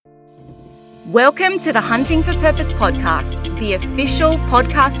Welcome to the Hunting for Purpose podcast, the official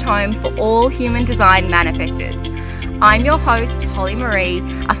podcast home for all human design manifestors. I'm your host, Holly Marie,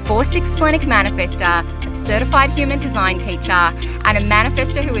 a 4/6 splenic manifestor, a certified human design teacher, and a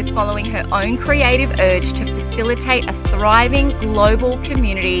manifestor who is following her own creative urge to facilitate a thriving global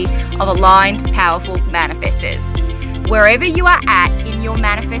community of aligned, powerful manifestors. Wherever you are at in your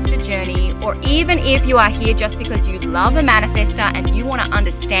manifestor journey, or even if you are here just because you love a manifestor and you want to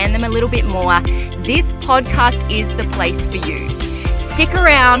understand them a little bit more, this podcast is the place for you. Stick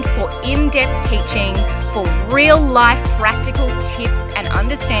around for in-depth teaching, for real-life practical tips and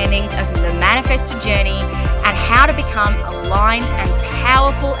understandings of the manifestor journey and how to become aligned and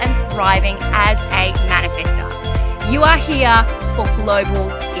powerful and thriving as a manifestor. You are here for global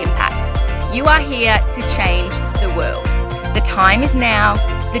impact. You are here to change the world. The time is now.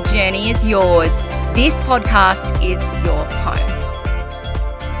 The journey is yours. This podcast is your home.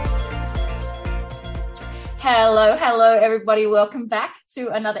 Hello, everybody. Welcome back to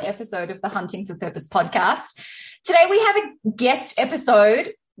another episode of the Hunting for Purpose podcast. Today we have a guest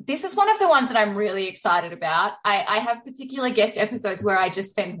episode. This is one of the ones that I'm really excited about. I have particular guest episodes where I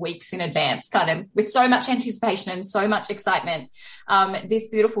just spend weeks in advance, kind of with so much anticipation and so much excitement. This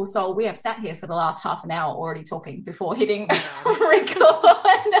beautiful soul, we have sat here for the last half an hour already talking before hitting record.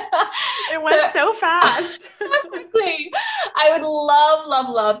 It went so fast. Quickly. I would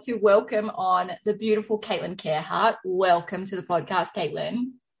love to welcome on the beautiful Caitlin Carehart. Welcome to the podcast,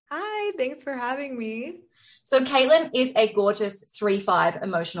 Caitlin. Hi, thanks for having me. So Caitlin is a gorgeous 3/5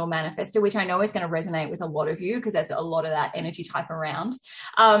 emotional manifestor, which I know is going to resonate with a lot of you because there's a lot of that energy type around.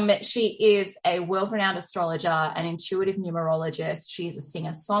 She is a world-renowned astrologer, an intuitive numerologist. She is a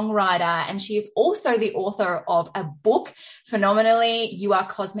singer-songwriter, and she is also the author of a book, phenomenally, You Are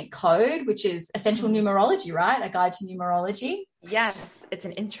Cosmic Code, which is essential numerology, right? A guide to numerology. Yes, it's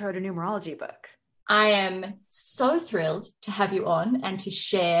an intro to numerology book. I am so thrilled to have you on and to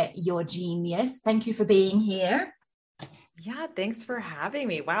share your genius. Thank you for being here. Yeah, thanks for having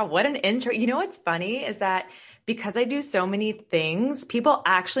me. Wow, what an intro. You know what's funny is that because I do so many things, people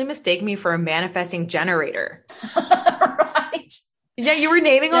actually mistake me for a manifesting generator. Right. Yeah, you were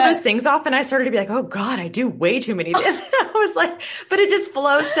naming all those things off and I started to be like, oh God, I do way too many things. I was like, but it just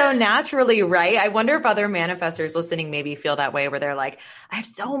flows so naturally, right? I wonder if other manifestors listening maybe feel that way where they're like, I have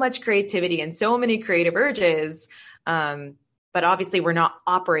so much creativity and so many creative urges. But obviously we're not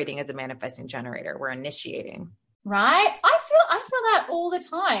operating as a manifesting generator. We're initiating. Right. I feel that all the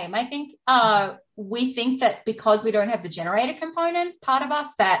time. I think we think that because we don't have the generator component part of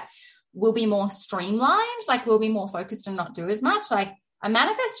us that we'll be more streamlined, like we'll be more focused and not do as much. Like a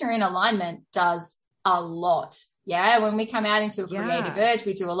manifestor in alignment does a lot. Yeah. When we come out into a creative urge,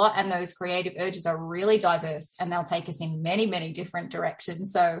 we do a lot. And those creative urges are really diverse and they'll take us in many, many different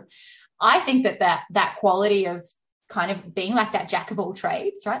directions. So I think that quality of kind of being like that jack of all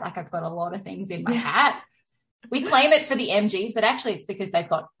trades, right? Like I've got a lot of things in my hat. We claim it for the MGs, but actually it's because they've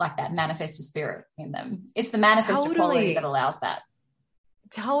got like that manifestor spirit in them. It's the manifestor quality that allows that.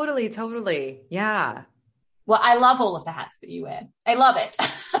 Totally. Yeah. Well, I love all of the hats that you wear. I love it.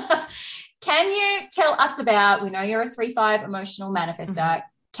 Can you tell us about, we know you're a 3/5 emotional manifestor. Mm-hmm.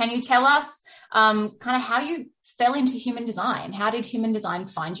 Can you tell us kind of how you fell into human design? How did human design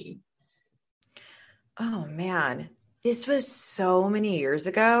find you? Oh man, this was so many years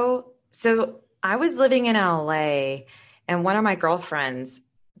ago. So I was living in LA and one of my girlfriends,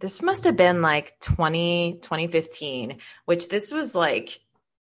 this must have been like 2015, which this was like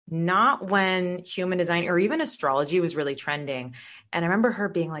not when human design or even astrology was really trending. And I remember her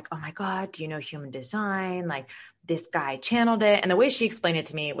being like, oh my God, do you know human design? Like this guy channeled it. And the way she explained it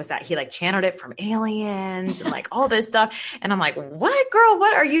to me was that he like channeled it from aliens and like all this stuff. And I'm like, what girl,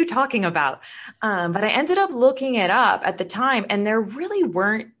 what are you talking about? But I ended up looking it up at the time and there really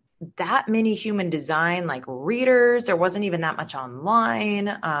weren't that many human design like readers. There wasn't even that much online.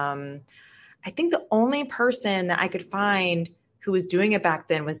 I think the only person that I could find who was doing it back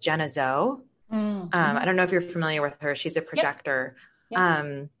then was Jenna Zoe. Mm-hmm. I don't know if you're familiar with her. She's a projector.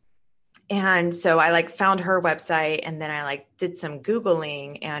 Yep. And so I like found her website and then I like did some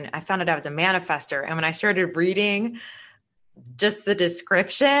Googling and I found out I was a manifestor. And when I started reading just the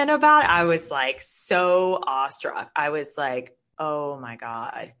description about it, I was like so awestruck. I was like, oh my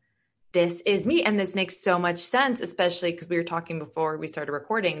God, this is me. And this makes so much sense, especially because we were talking before we started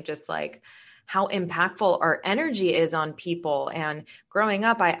recording, just like how impactful our energy is on people. And growing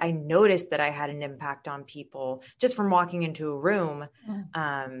up, I noticed that I had an impact on people just from walking into a room.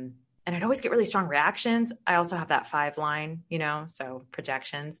 And I'd always get really strong reactions. I also have that 5 line, so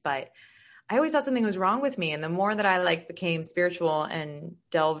projections, but I always thought something was wrong with me. And the more that I like became spiritual and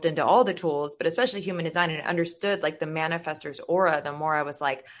delved into all the tools, but especially human design, and understood like the manifestor's aura, the more I was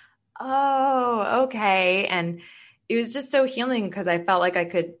like, oh, okay. And it was just so healing because I felt like I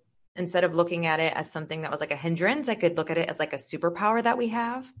could, instead of looking at it as something that was like a hindrance, I could look at it as like a superpower that we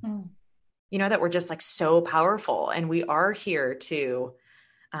have, that we're just like so powerful and we are here to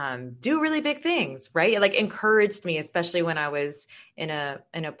do really big things, right? It like encouraged me, especially when I was in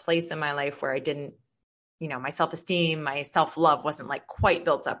a place in my life where I didn't, my self-esteem, my self-love wasn't like quite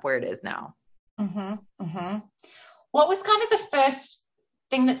built up where it is now. What was kind of the first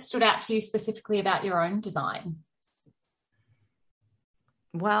thing that stood out to you specifically about your own design?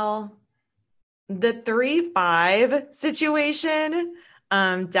 Well, the 3-5 situation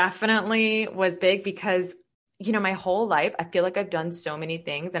definitely was big because my whole life, I feel like I've done so many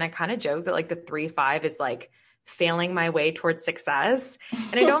things. And I kind of joke that like the 3-5 is like failing my way towards success.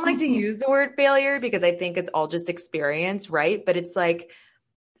 And I don't like to use the word failure because I think it's all just experience, right? But it's like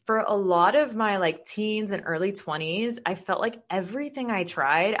for a lot of my like teens and early 20s, I felt like everything I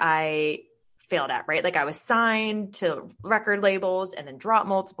tried, I failed at, right? Like I was signed to record labels and then dropped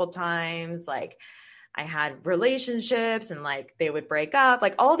multiple times. Like I had relationships and like they would break up,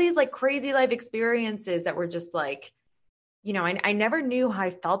 like all these like crazy life experiences that were just like, I never knew how I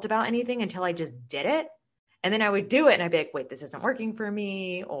felt about anything until I just did it. And then I would do it and I'd be like, wait, this isn't working for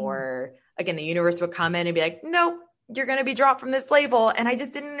me. Or again, the universe would come in and be like, nope, you're going to be dropped from this label. And I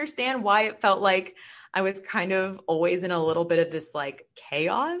just didn't understand why it felt like I was kind of always in a little bit of this like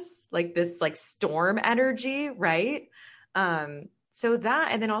chaos, like this like storm energy. Right. So that,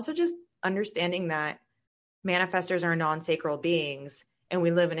 and then also just understanding that manifestors are non-sacral beings and we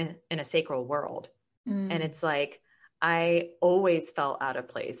live in a sacral world. And it's like, I always felt out of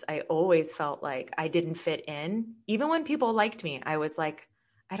place. I always felt like I didn't fit in. Even when people liked me, I was like,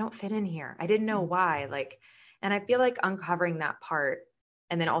 I don't fit in here. I didn't know why. Like, and I feel like uncovering that part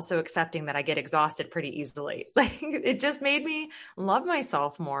and then also accepting that I get exhausted pretty easily. Like it just made me love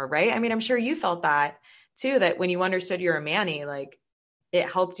myself more. Right. I mean, I'm sure you felt that too, that when you understood you're a Manny, like it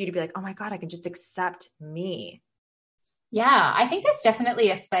helps you to be like, oh my God, I can just accept me. Yeah, I think that's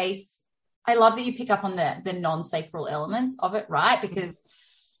definitely a space. I love that you pick up on the non-sacral elements of it, right? Because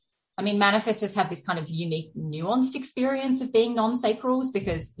I mean, manifestors have this kind of unique, nuanced experience of being non-sacrals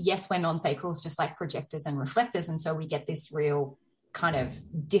because yes, we're non-sacrals just like projectors and reflectors. And so we get this real kind of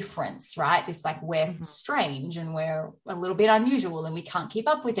difference, right? This like we're strange and we're a little bit unusual and we can't keep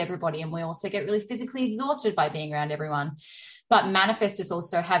up with everybody. And we also get really physically exhausted by being around everyone. But manifestors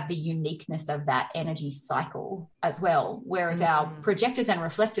also have the uniqueness of that energy cycle as well. Whereas our projectors and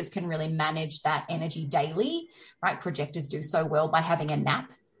reflectors can really manage that energy daily, right? Projectors do so well by having a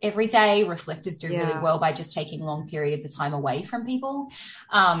nap every day. Reflectors do really well by just taking long periods of time away from people.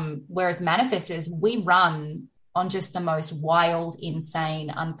 Whereas manifestors, we run on just the most wild, insane,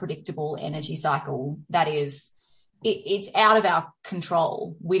 unpredictable energy cycle that is, it's out of our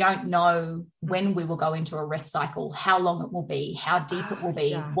control. We don't know when we will go into a rest cycle, how long it will be, how deep it will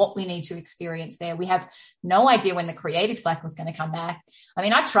be, what we need to experience there. We have no idea when the creative cycle is going to come back. I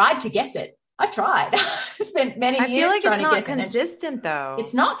mean, I tried to guess it. I tried. Spent many years. I feel like it's not consistent though.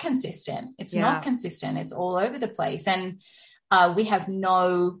 It's not consistent. It's not consistent. It's all over the place. And we have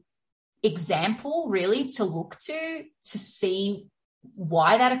no example really to look to see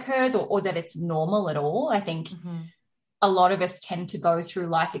why that occurs or that it's normal at all. I think a lot of us tend to go through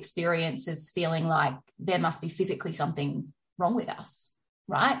life experiences feeling like there must be physically something wrong with us,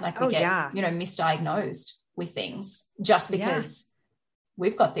 right? Like we get, misdiagnosed with things just because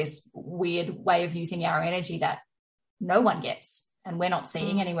we've got this weird way of using our energy that no one gets and we're not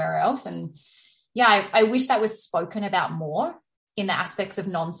seeing anywhere else. And I wish that was spoken about more in the aspects of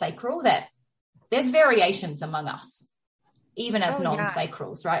non-sacral, that there's variations among us, even as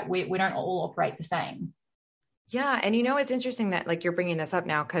non-sacrals, right? We don't all operate the same. Yeah. And it's interesting that like you're bringing this up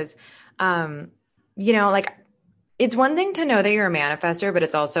now because, like it's one thing to know that you're a manifestor, but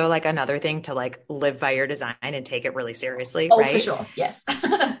it's also like another thing to like live by your design and take it really seriously. Oh, right? For sure. Yes.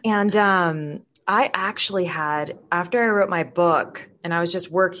 And I actually had, after I wrote my book and I was just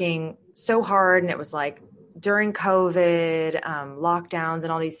working so hard and it was like during COVID, lockdowns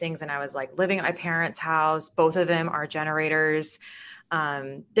and all these things. And I was like living at my parents' house. Both of them are generators.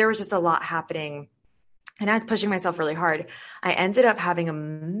 There was just a lot happening and I was pushing myself really hard. I ended up having a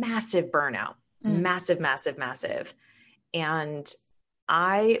massive burnout, massive. And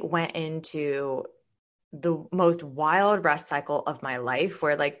I went into the most wild rest cycle of my life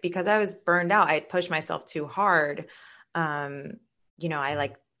where like, because I was burned out, I had pushed myself too hard. I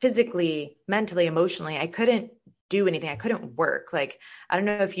like physically, mentally, emotionally, I couldn't do anything. I couldn't work. Like, I don't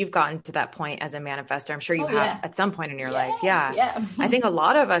know if you've gotten to that point as a manifestor. I'm sure you have at some point in your life. Yeah. I think a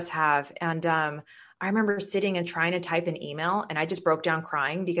lot of us have. And I remember sitting and trying to type an email, and I just broke down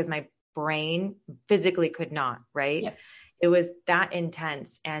crying because my brain physically could not, right? Yep. It was that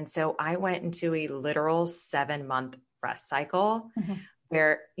intense. And so I went into a literal 7-month rest cycle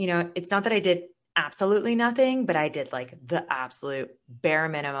where, you know, it's not that I did absolutely nothing, but I did like the absolute bare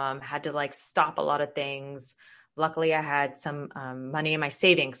minimum, had to like stop a lot of things. Luckily I had some money in my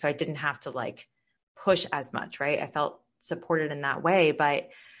savings, so I didn't have to like push as much, right? I felt supported in that way. But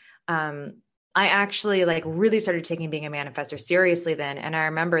I actually like really started taking being a manifestor seriously then. And I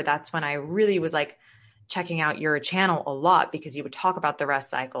remember that's when I really was like checking out your channel a lot, because you would talk about the rest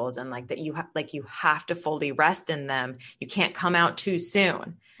cycles and like that you have to fully rest in them. You can't come out too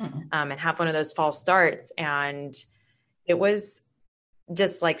soon and have one of those false starts. And it was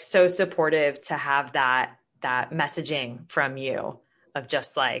just like so supportive to have that messaging from you of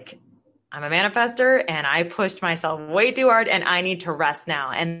just like, I'm a manifestor and I pushed myself way too hard and I need to rest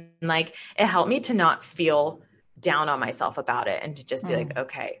now. And like, it helped me to not feel down on myself about it and to just be like,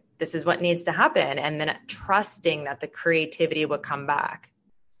 okay, this is what needs to happen. And then trusting that the creativity would come back.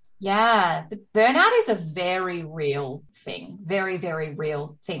 Yeah. The burnout is a very real thing, very, very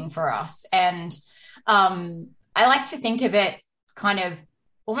real thing for us. And I like to think of it kind of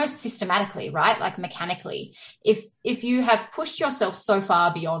almost systematically, right? Like mechanically. If you have pushed yourself so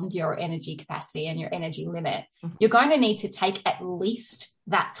far beyond your energy capacity and your energy limit, you're going to need to take at least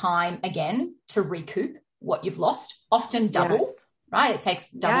that time again to recoup what you've lost, often double, right? It takes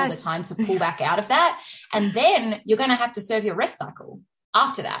double the time to pull back out of that. And then you're going to have to serve your rest cycle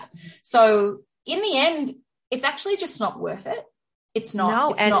after that. So in the end, it's actually just not worth it. It's not. No,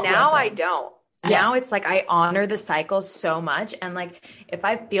 it's and not now worth it. I don't. Now it's like I honor the cycle so much. And like, if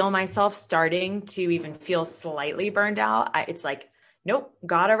I feel myself starting to even feel slightly burned out, it's like, nope,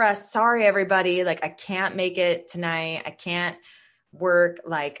 gotta rest. Sorry, everybody. Like, I can't make it tonight. I can't work.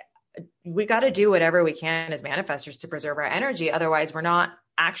 Like, we got to do whatever we can as manifestors to preserve our energy. Otherwise, we're not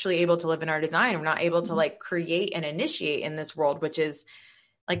actually able to live in our design. We're not able to like create and initiate in this world, which is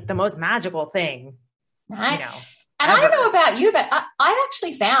like the most magical thing. Right. You know, and ever. I don't know about you, but I've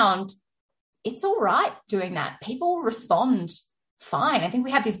actually found it's all right doing that. People respond fine. I think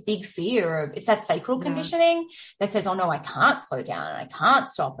we have this big fear of, it's that sacral conditioning that says, oh no, I can't slow down and I can't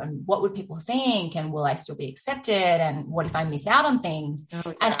stop. And what would people think? And will I still be accepted? And what if I miss out on things?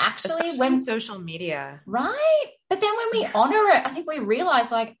 And actually, especially when social media, right. But then when we honor it, I think we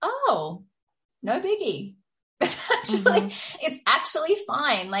realize like, oh, no biggie. It's actually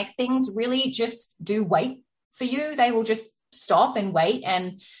fine. Like, things really just do wait for you. They will just stop and wait.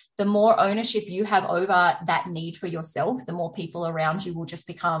 And the more ownership you have over that need for yourself, the more people around you will just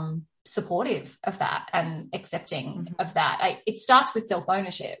become supportive of that and accepting of that. It starts with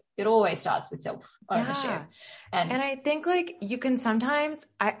self-ownership. It always starts with self-ownership. Yeah. And I think like you can sometimes,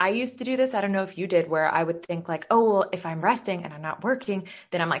 I used to do this. I don't know if you did, where I would think like, oh, well, if I'm resting and I'm not working,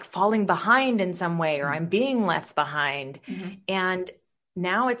 then I'm like falling behind in some way, or I'm being left behind. And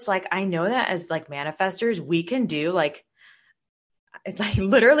now it's like, I know that as like manifestors, we can do like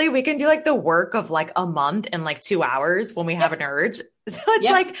literally we can do like the work of like a month in like 2 hours when we have an urge. So it's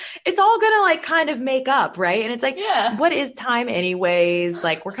like, it's all going to like kind of make up. Right. And it's like, what is time anyways?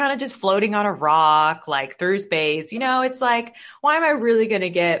 Like, we're kind of just floating on a rock, like through space, you know. It's like, why am I really going to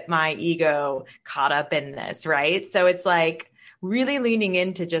get my ego caught up in this? Right. So it's like really leaning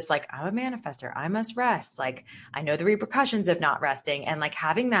into just like, I'm a manifestor, I must rest. Like, I know the repercussions of not resting, and like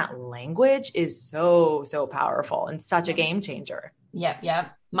having that language is so, so powerful and such a game changer. Yep.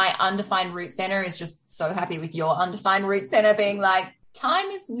 My undefined root center is just so happy with your undefined root center being like, time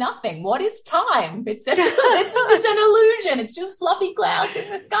is nothing. What is time? It's an illusion. It's just fluffy clouds in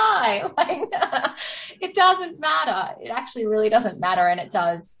the sky. Like, it doesn't matter. It actually really doesn't matter. And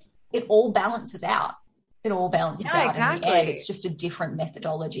it all balances out. It all balances out. Exactly. In the end. It's just a different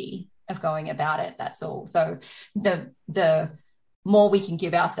methodology of going about it. That's all. So the more we can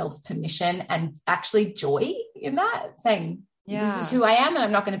give ourselves permission and actually joy in that, saying, this is who I am, and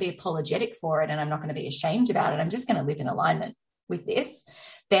I'm not going to be apologetic for it, and I'm not going to be ashamed about it. I'm just going to live in alignment with this.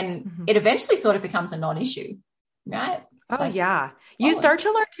 Then it eventually sort of becomes a non-issue, right? You start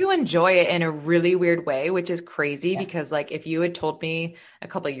to learn to enjoy it in a really weird way, which is crazy because like if you had told me a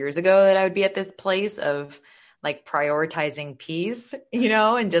couple of years ago that I would be at this place of like prioritizing peace, you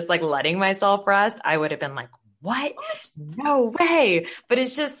know, and just like letting myself rest, I would have been like, what? No way. But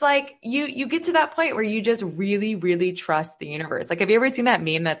it's just like, you get to that point where you just really, really trust the universe. Like, have you ever seen that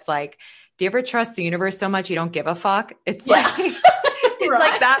meme that's like, do you ever trust the universe so much you don't give a fuck? It's like, It's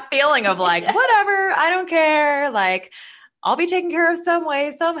like that feeling of like, whatever, I don't care. Like, I'll be taken care of some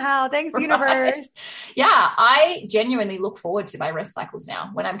way, somehow. Thanks, universe. Yeah, I genuinely look forward to my rest cycles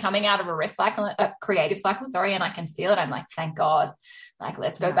now. When I'm coming out of a rest cycle, a creative cycle, and I can feel it, I'm like, thank God. Like,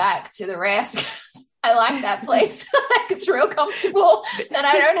 let's go back to the rest. I like that place. It's real comfortable and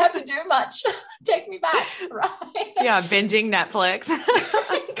I don't have to do much. Take me back, right? Yeah, binging Netflix.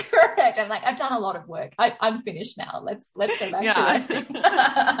 Correct. I'm like, I've done a lot of work. I'm finished now. Let's go back to resting.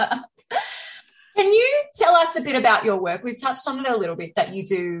 Can you tell us a bit about your work? We've touched on it a little bit, that you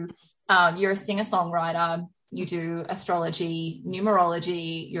do, you're a singer-songwriter, you do astrology,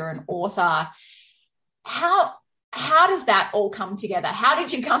 numerology, you're an author. How does that all come together? How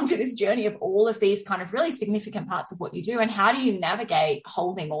did you come to this journey of all of these kind of really significant parts of what you do? And how do you navigate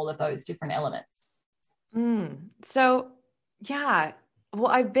holding all of those different elements? So, yeah. Well,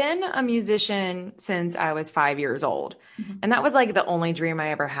 I've been a musician since I was 5 years old. Mm-hmm. And that was like the only dream I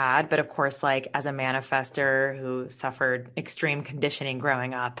ever had. But of course, like as a manifester who suffered extreme conditioning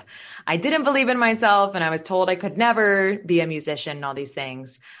growing up, I didn't believe in myself and I was told I could never be a musician and all these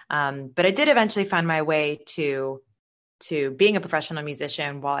things. But I did eventually find my way to being a professional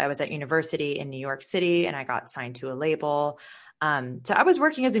musician while I was at university in New York City, and I got signed to a label. So I was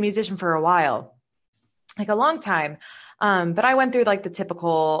working as a musician for a while, like a long time. But I went through like the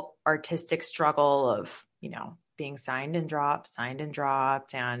typical artistic struggle of, being signed and dropped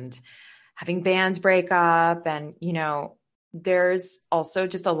and having bands break up. And, there's also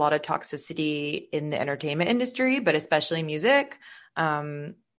just a lot of toxicity in the entertainment industry, but especially music.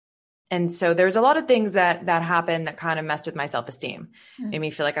 And so there's a lot of things that happened that kind of messed with my self-esteem, made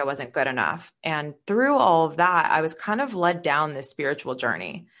me feel like I wasn't good enough. And through all of that, I was kind of led down this spiritual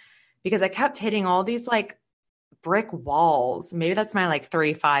journey because I kept hitting all these like brick walls. Maybe that's my like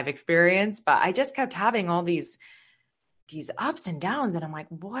 3-5 experience, but I just kept having all these ups and downs. And I'm like,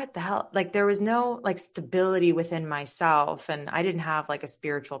 what the hell? Like there was no like stability within myself, and I didn't have like a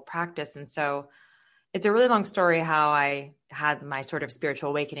spiritual practice. And so it's a really long story how I had my sort of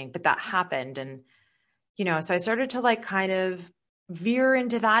spiritual awakening, but that happened. And, so I started to like kind of veer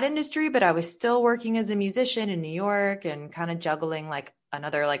into that industry, but I was still working as a musician in New York and kind of juggling like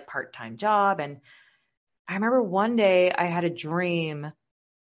another like part-time job. And I remember one day I had a dream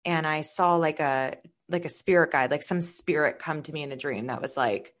and I saw like a spirit guide, like some spirit come to me in the dream that was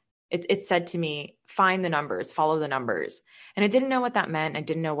like, it said to me, find the numbers, follow the numbers. And I didn't know what that meant. I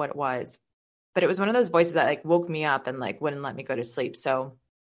didn't know what it was, but it was one of those voices that like woke me up and like wouldn't let me go to sleep. So,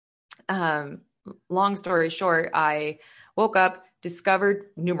 long story short, I woke up,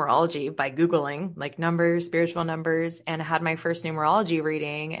 discovered numerology by Googling like numbers, spiritual numbers, and had my first numerology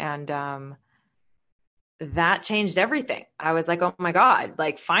reading. And, that changed everything. I was like, oh my God,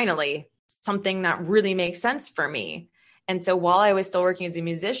 like finally something that really makes sense for me. And so while I was still working as a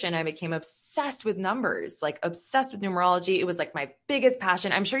musician, I became obsessed with numbers, like obsessed with numerology. It was like my biggest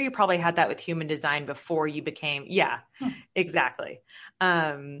passion. I'm sure you probably had that with human design before you became, exactly.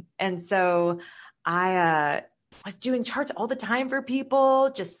 And so I was doing charts all the time for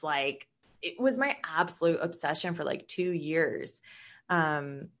people, just like, it was my absolute obsession for like 2 years.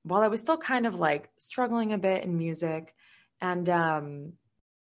 While I was still kind of like struggling a bit in music. And,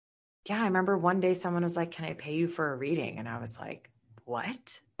 I remember one day someone was like, can I pay you for a reading? And I was like,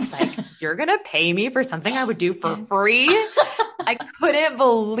 what? Like, you're going to pay me for something I would do for free? I couldn't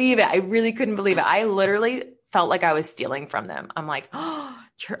believe it. I really couldn't believe it. I literally felt like I was stealing from them. I'm like, oh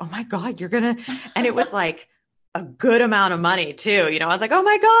my God, you're going to, and it was like a good amount of money too. I was like, oh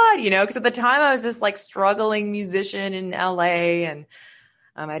my God, because at the time I was this like struggling musician in LA, and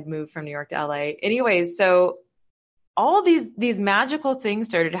I'd moved from New York to LA. Anyways, so all these magical things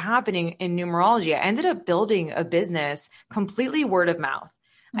started happening in numerology. I ended up building a business completely word of mouth.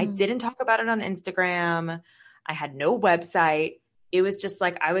 Mm-hmm. I didn't talk about it on Instagram. I had no website. It was just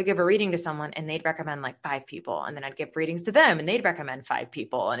like, I would give a reading to someone and they'd recommend like 5 people. And then I'd give readings to them and they'd recommend 5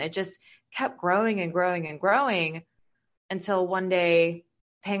 people. And it just kept growing and growing and growing until one day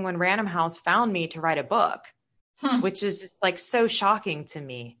Penguin Random House found me to write a book, which is just like so shocking to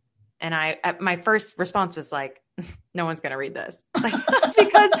me. And my first response was like, no one's going to read this, like,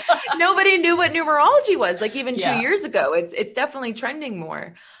 because nobody knew what numerology was. Like even 2 years ago, it's definitely trending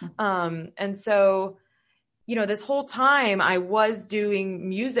more. And so, this whole time I was doing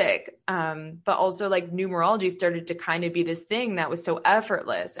music, but also like numerology started to kind of be this thing that was so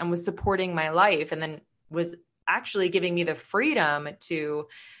effortless and was supporting my life. And then was actually giving me the freedom to,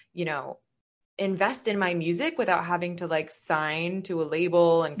 invest in my music without having to like sign to a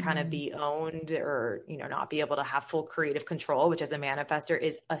label and kind of be owned or, not be able to have full creative control, which as a manifestor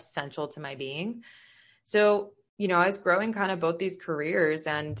is essential to my being. So, I was growing kind of both these careers,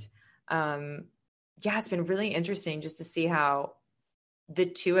 and it's been really interesting just to see how the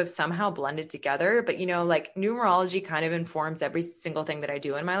two have somehow blended together. But, like numerology kind of informs every single thing that I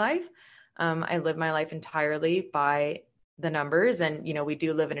do in my life. I live my life entirely by the numbers, and, we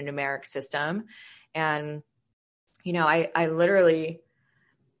do live in a numeric system. And, I literally,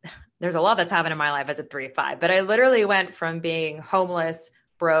 there's a lot that's happened in my life as a 3-5, but I literally went from being homeless,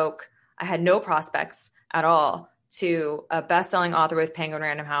 broke, I had no prospects at all, to a best-selling author with Penguin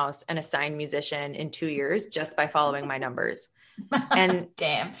Random House and a signed musician in 2 years just by following my numbers. And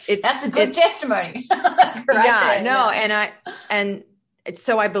damn, that's a good testimony.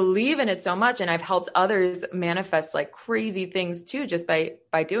 So I believe in it so much, and I've helped others manifest like crazy things too, just by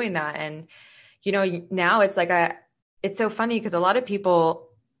doing that. And, now it's like, it's so funny because a lot of people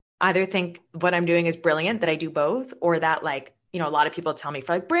either think what I'm doing is brilliant, that I do both, or that like, a lot of people tell me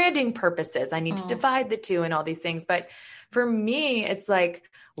for like branding purposes, I need to divide the two and all these things. But for me, it's like,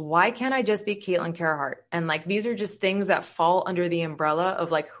 why can't I just be Caitlin Carahart? And like, these are just things that fall under the umbrella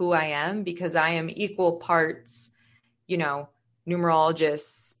of like who I am, because I am equal parts,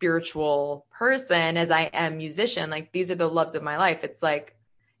 numerologist, spiritual person as I am musician. Like, these are the loves of my life. It's like,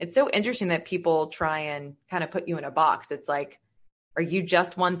 it's so interesting that people try and kind of put you in a box. It's like, are you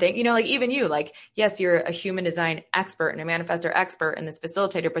just one thing? Like even you, like, yes, you're a human design expert and a manifestor expert and this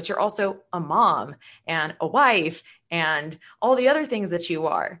facilitator, but you're also a mom and a wife and all the other things that you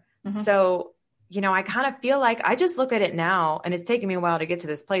are. Mm-hmm. So, I kind of feel like I just look at it now, and it's taken me a while to get to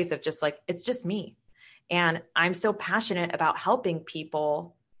this place of just like, it's just me. And I'm so passionate about helping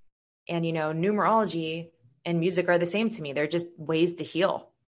people, and, numerology and music are the same to me. They're just ways to heal,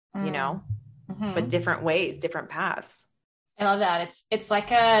 mm-hmm. but different ways, different paths. I love that. It's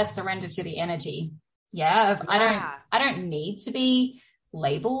like a surrender to the energy. Yeah. I don't need to be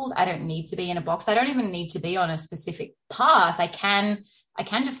labeled. I don't need to be in a box. I don't even need to be on a specific path. I can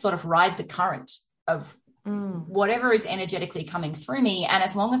just sort of ride the current of whatever is energetically coming through me. And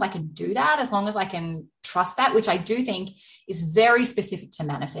as long as I can do that, as long as I can trust that, which I do think is very specific to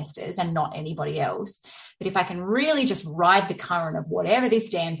manifestors and not anybody else. But if I can really just ride the current of whatever this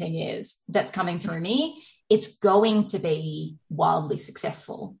damn thing is that's coming through me, it's going to be wildly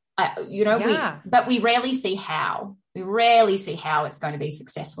successful. But we rarely see how. We rarely see how it's going to be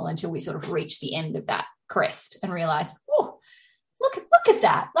successful until we sort of reach the end of that crest and realize, oh, look at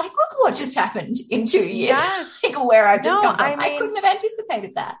that. Like, look what just happened in 2 years. Yes. Like where I've just come from. I couldn't have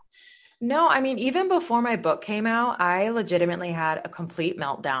anticipated that. No, I mean, even before my book came out, I legitimately had a complete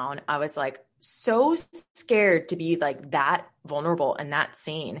meltdown. I was like, so scared to be like that vulnerable and that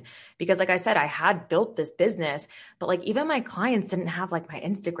seen, because like I said, I had built this business, but like even my clients didn't have like my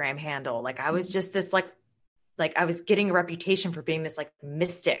Instagram handle. Like I was just this like I was getting a reputation for being this like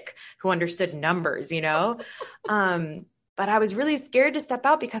mystic who understood numbers, but I was really scared to step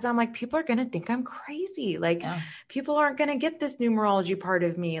out because I'm like, people are going to think I'm crazy. Like people aren't going to get this numerology part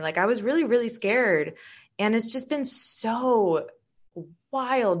of me. Like I was really, really scared. And it's just been so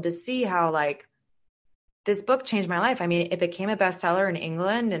wild to see how like this book changed my life. I mean, it became a bestseller in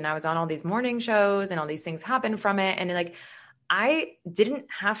England, and I was on all these morning shows and all these things happened from it. And like, I didn't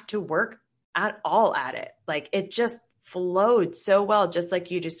have to work at all at it. Like it just flowed so well, just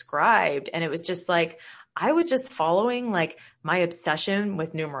like you described. And it was just like, I was just following like my obsession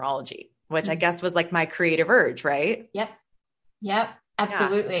with numerology, which I guess was like my creative urge, right? Yep.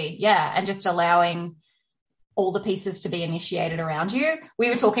 Absolutely. Yeah. And just allowing all the pieces to be initiated around you. We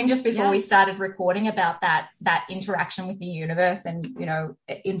were talking just before we started recording about that interaction with the universe and,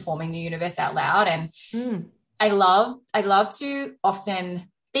 informing the universe out loud. And I love to often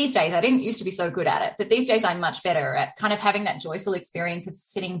these days, I didn't used to be so good at it, but these days I'm much better at kind of having that joyful experience of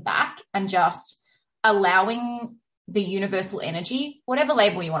sitting back and just allowing the universal energy, whatever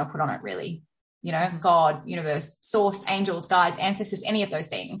label you want to put on it, really, God, universe, source, angels, guides, ancestors, any of those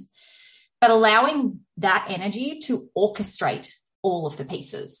things, but allowing that energy to orchestrate all of the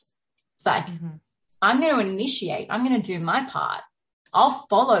pieces. It's like, I'm going to initiate, I'm going to do my part. I'll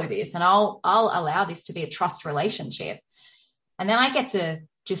follow this and I'll allow this to be a trust relationship. And then I get to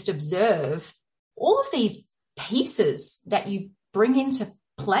just observe all of these pieces that you bring into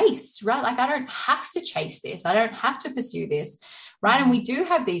place, right? Like I don't have to chase this. I don't have to pursue this, right? And we do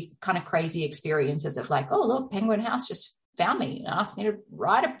have these kind of crazy experiences of like, oh, look, Penguin House just found me and asked me to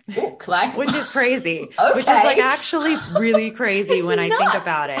write a book, like, which is crazy, okay. Which is like actually really crazy when nuts. I think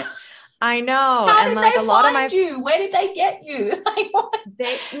about it. I know. How did like they a lot find of you? Where did they get you? Like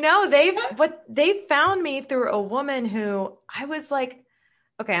what? They found me through a woman who I was like,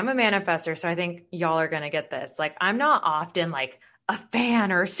 okay, I'm a manifestor, so I think y'all are gonna get this. Like, I'm not often like a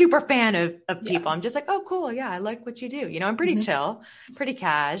fan or a super fan of people. Yeah. I'm just like, oh, cool. Yeah. I like what you do. You know, I'm pretty chill, pretty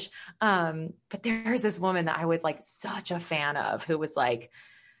cash. But there's this woman that I was like such a fan of who was like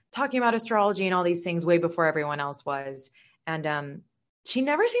talking about astrology and all these things way before everyone else was. And she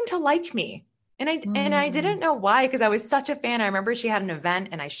never seemed to like me. And I didn't know why, because I was such a fan. I remember she had an event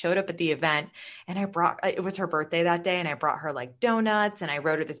and I showed up at the event and it was her birthday that day. And I brought her like donuts and I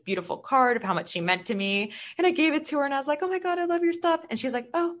wrote her this beautiful card of how much she meant to me. And I gave it to her and I was like, oh my God, I love your stuff. And she's like,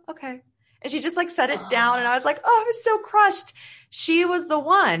 oh, okay. And she just like set it down. And I was like, oh, I was so crushed. She was the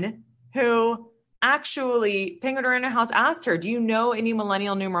one who actually Penguin her in a house asked her, do you know any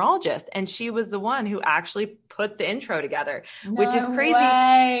millennial numerologist? And she was the one who actually put the intro together, which is crazy.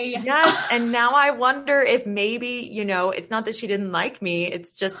 Way. Yes. And now I wonder if maybe, you know, it's not that she didn't like me.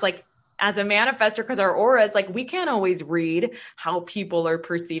 It's just like, as a manifestor, because our auras, like we can't always read how people are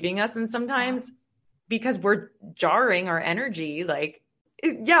perceiving us. And sometimes because we're jarring our energy, like,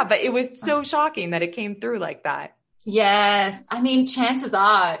 yeah, but it was so shocking that it came through like that. Yes. I mean, chances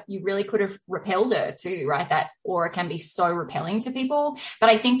are you really could have repelled her too, right? That aura can be so repelling to people. But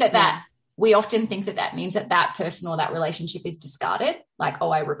I think that we often think that means that person or that relationship is discarded. Like,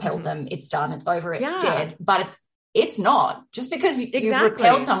 oh, I repelled them. It's done. It's over. It's dead. But it's not. Just because you've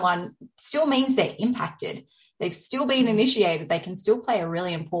repelled someone still means they're impacted. They've still been initiated. They can still play a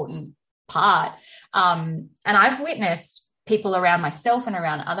really important part. And I've witnessed people around myself and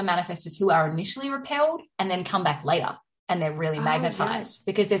around other manifestors who are initially repelled and then come back later and they're really magnetized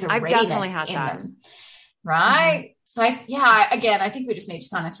because there's a readiness in them. Right. So I think we just need to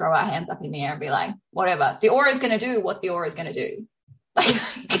kind of throw our hands up in the air and be like, whatever, the aura is going to do what the aura is going to do.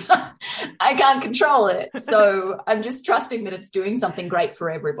 I can't control it. So I'm just trusting that it's doing something great for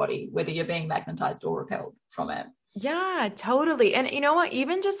everybody, whether you're being magnetized or repelled from it. Yeah, totally. And you know what,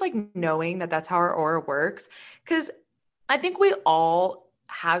 even just like knowing that that's how our aura works, because I think we all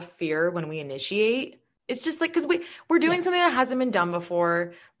have fear when we initiate. It's just like, because we're doing something that hasn't been done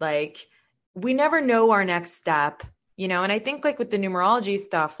before. Like we never know our next step, you know? And I think like with the numerology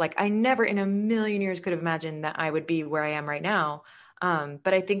stuff, like I never in a million years could have imagined that I would be where I am right now.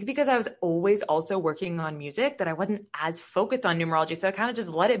 But I think because I was always also working on music that I wasn't as focused on numerology. So I kind of just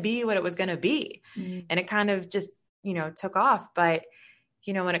let it be what it was going to be. And it kind of just, you know, took off. But,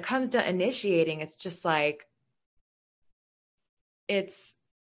 you know, when it comes to initiating, it's just like, it's,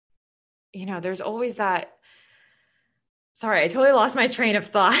 you know, there's always that, sorry, I totally lost my train of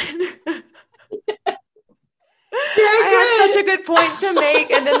thought. I had such a good point to make.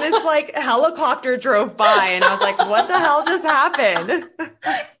 And then this like helicopter drove by and I was like, what the hell just happened?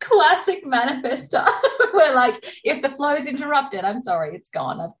 Classic manifestor. Where like, if the flow is interrupted, I'm sorry, it's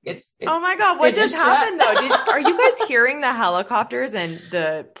gone. It's oh my God, what just happened though? Are you guys hearing the helicopters and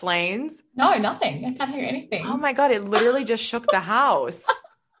the planes? No, nothing. I can't hear anything. Oh my God, it literally just shook the house.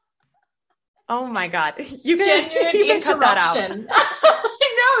 Oh my God. You Genuine interruption.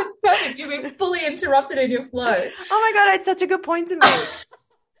 I know, it's perfect. You've been fully interrupted in your flow. Oh my God, I had such a good point to make.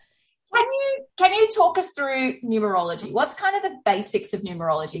 Can you talk us through numerology? What's kind of the basics of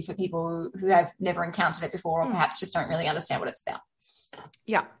numerology for people who have never encountered it before or perhaps just don't really understand what it's about?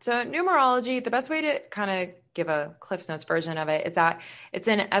 Yeah. So numerology, the best way to kind of give a Cliff's Notes version of it is that it's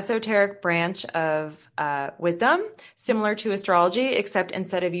an esoteric branch of wisdom, similar to astrology, except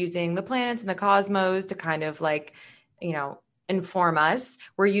instead of using the planets and the cosmos to kind of like, you know, inform us,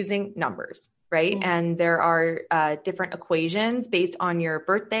 we're using numbers, right? And there are different equations based on your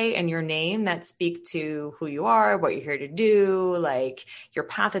birthday and your name that speak to who you are, what you're here to do, like your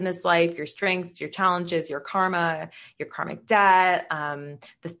path in this life, your strengths, your challenges, your karma, your karmic debt,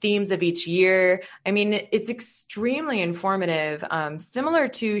 the themes of each year. I mean, it's extremely informative, similar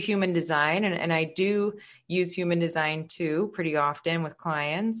to human design. And I do use human design too, pretty often with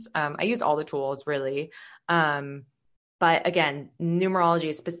clients. I use all the tools really. But again, numerology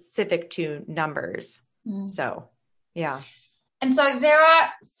is specific to numbers. So, yeah. And so there are,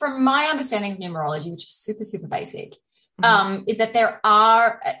 from my understanding of numerology, which is super, super basic, is that there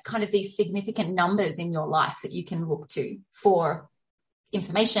are kind of these significant numbers in your life that you can look to for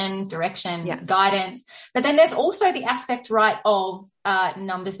information, direction, guidance. But then there's also the aspect, right, of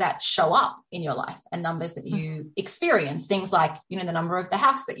numbers that show up in your life and numbers that you experience. Things like, you know, the number of the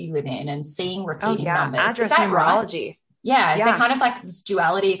house that you live in and seeing repeating numbers. Address numerology. Right? Yeah. Is there kind of like this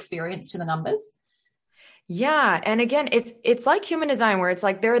duality experience to the numbers? Yeah. And again, it's like human design where it's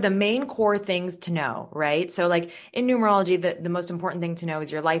like, there are the main core things to know, right? So like in numerology, the most important thing to know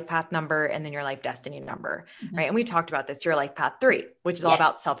is your life path number and then your life destiny number, right? And we talked about this, your life path 3, which is all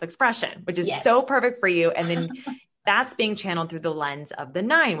about self-expression, which is so perfect for you. And then that's being channeled through the lens of the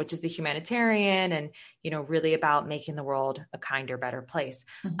 9, which is the humanitarian and, really about making the world a kinder, better place.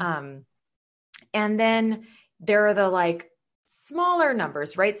 Mm-hmm. And then there are the like smaller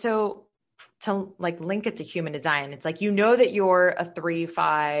numbers, right? So to like link it to human design, it's like, that you're a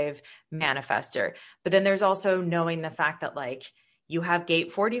 3-5 manifester, but then there's also knowing the fact that like you have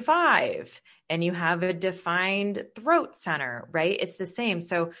gate 45 and you have a defined throat center, right? It's the same.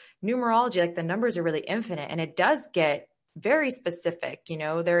 So numerology, like the numbers are really infinite, and it does get very specific.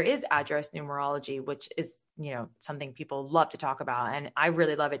 There is address numerology, which is, something people love to talk about. And I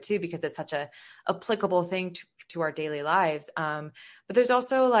really love it too, because it's such a applicable thing to our daily lives. But there's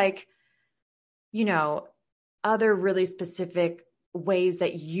also like, other really specific ways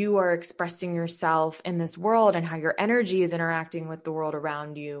that you are expressing yourself in this world and how your energy is interacting with the world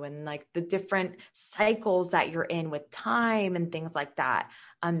around you, and like the different cycles that you're in with time and things like that,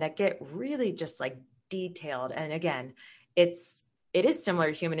 that get really just like detailed. And again, it is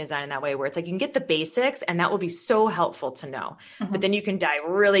similar to human design in that way, where it's like, you can get the basics and that will be so helpful to know, Mm-hmm. but then you can dive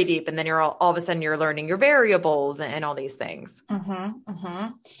really deep, and then you're all of a sudden you're learning your variables and all these things. Mm-hmm. Mm-hmm.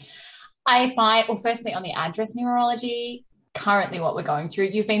 I find, well, firstly on the address numerology, currently what we're going through,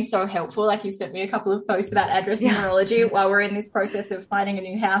 you've been so helpful. Like, you've sent me a couple of posts about address numerology while we're in this process of finding a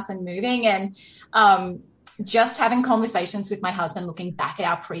new house and moving, and just having conversations with my husband, looking back at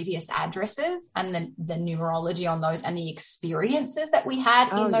our previous addresses and the numerology on those and the experiences that we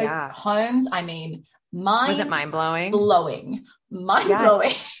had in those homes. I mean, was it mind-blowing?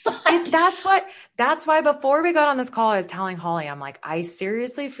 Mind-blowing. That's why before we got on this call, I was telling Holly, I'm like, I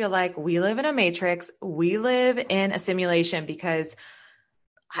seriously feel like we live in a matrix. We live in a simulation, because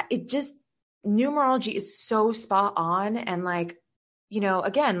numerology is so spot on. And like,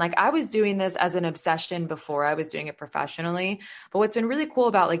 again, like I was doing this as an obsession before I was doing it professionally. But what's been really cool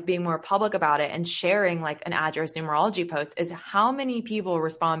about like being more public about it and sharing like an address numerology post is how many people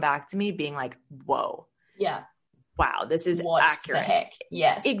respond back to me being like, whoa. Yeah. Wow, this is what accurate. The heck?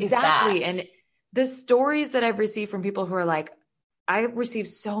 Yes, exactly. And the stories that I've received from people who are like, I received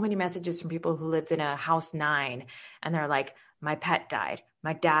so many messages from people who lived in a house 9, and they're like, my pet died,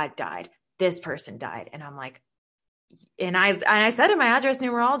 my dad died, this person died. And I'm like, and I said in my address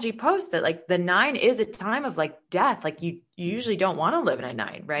numerology post that like the 9 is a time of like death. Like you usually don't want to live in a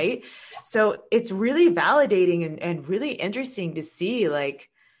 9, right? So it's really validating and really interesting to see like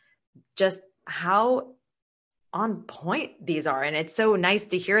just how on point these are. And it's so nice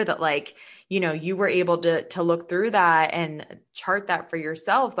to hear that like, you were able to look through that and chart that for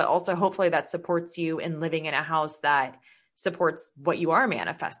yourself, but also hopefully that supports you in living in a house that supports what you are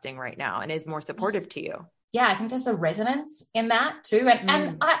manifesting right now and is more supportive to you. Yeah, I think there's a resonance in that too.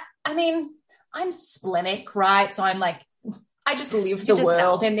 And I mean, I'm splenic, right? So I'm like, I just live the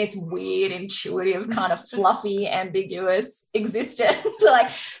world in this weird, intuitive, kind of fluffy, ambiguous existence.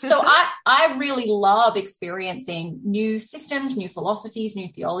 So I really love experiencing new systems, new philosophies, new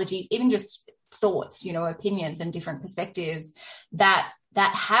theologies, even just thoughts, opinions and different perspectives that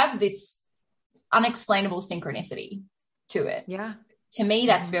have this unexplainable synchronicity to it. Yeah. To me,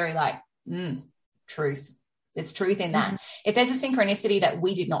 that's very like, truth. There's truth in that. If there's a synchronicity that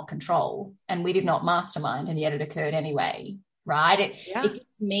we did not control and we did not mastermind, and yet it occurred anyway, right? It gives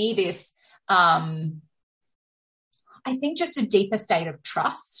me this, I think, just a deeper state of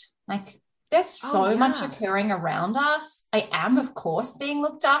trust. Like, there's so much occurring around us. I am, of course, being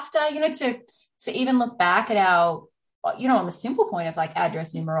looked after, to even look back at our, on the simple point of like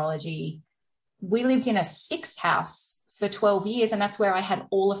address numerology, we lived in a 6 house for 12 years. And that's where I had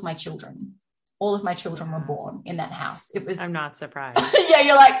all of my children. All of my children were born in that house. It was. I'm not surprised. Yeah,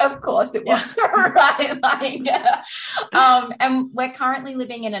 you're like, of course it was, right? Like, and we're currently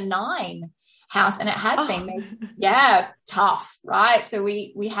living in a 9 house, and it has been, tough, right? So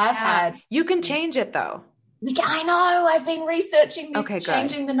we have had. You can change it though. I know. I've been researching this,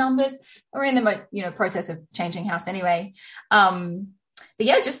 changing the numbers. We're in the process of changing house anyway. But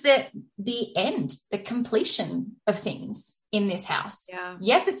yeah, just the end, the completion of things in this house. Yeah.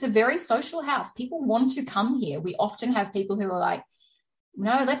 Yes, it's a very social house. People want to come here. We often have people who are like,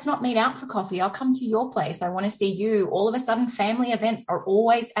 no, let's not meet out for coffee. I'll come to your place. I want to see you. All of a sudden, family events are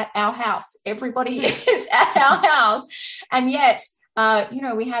always at our house. Everybody is at our house. And yet,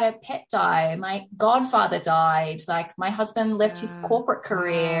 we had a pet die. My godfather died. Like, my husband left his corporate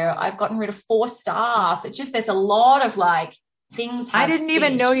career. I've gotten rid of 4 staff. It's just, there's a lot of like, things have I didn't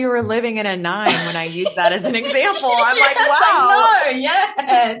even know you were living in a 9 when I used that as an example. I'm yes, like, wow. I know,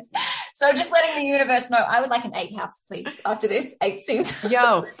 yes. So just letting the universe know, I would like an 8 house, please, after this. 8 seems here's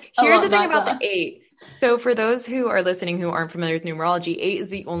the thing about the 8. So for those who are listening who aren't familiar with numerology, 8 is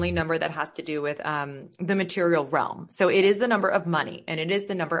the only number that has to do with the material realm. So it is the number of money and it is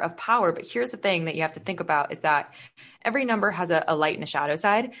the number of power. But here's the thing that you have to think about is that every number has a light and a shadow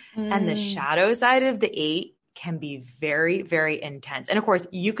side. And the shadow side of the 8 can be very, very intense. And of course,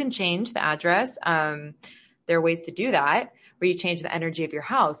 you can change the address. There are ways to do that where you change the energy of your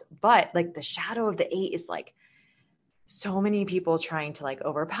house. But like the shadow of the 8 is like, so many people trying to like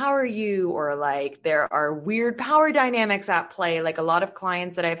overpower you, or like there are weird power dynamics at play. Like a lot of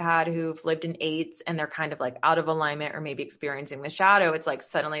clients that I've had who've lived in 8s and they're kind of like out of alignment or maybe experiencing the shadow. It's like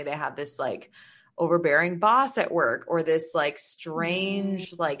suddenly they have this like overbearing boss at work, or this like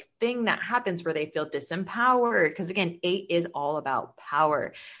strange like thing that happens where they feel disempowered. Because again, 8 is all about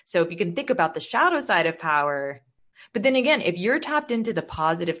power. So if you can think about the shadow side of power, but then again, if you're tapped into the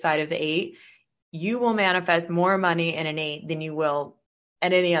positive side of the 8, you will manifest more money in an 8 than you will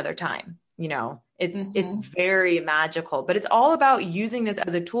at any other time. You know, it's very magical, but it's all about using this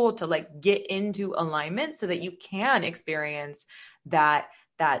as a tool to like get into alignment so that you can experience that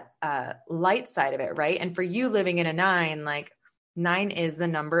light side of it. Right. And for you living in a 9, like 9 is the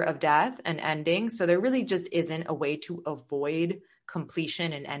number of death and ending. So there really just isn't a way to avoid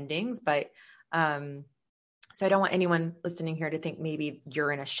completion and endings. But, so I don't want anyone listening here to think maybe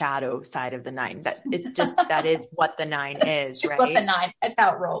you're in a shadow side of the 9. That it's just, that is what the 9 is, just right? what the 9, that's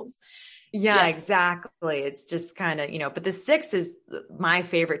how it rolls. Yeah, exactly. It's just kind of, you know, but the 6 is my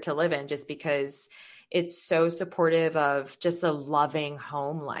favorite to live in just because it's so supportive of just a loving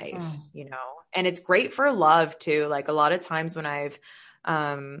home life, you know, and it's great for love too. Like a lot of times when I've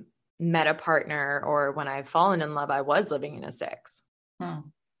met a partner or when I've fallen in love, I was living in a 6.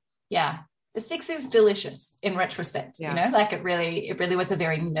 Yeah. The 6 is delicious in retrospect, you know, like it really was a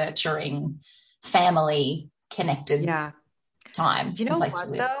very nurturing, family connected time. You know what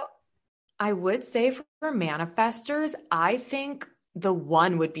though? I would say for manifestors, I think the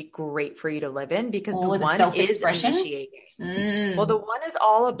 1 would be great for you to live in because the 1 is initiating. Well, the 1 is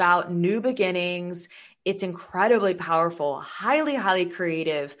all about new beginnings. It's incredibly powerful, highly, highly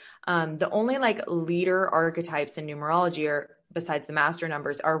creative. The only like leader archetypes in numerology are, besides the master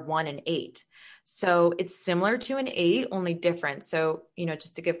numbers, are 1 and 8. So it's similar to an 8, only different. So, you know,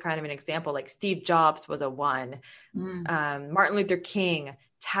 just to give kind of an example, like Steve Jobs was a 1, Martin Luther King,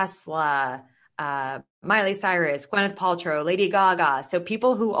 Tesla, Miley Cyrus, Gwyneth Paltrow, Lady Gaga. So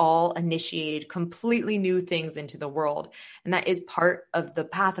people who all initiated completely new things into the world. And that is part of the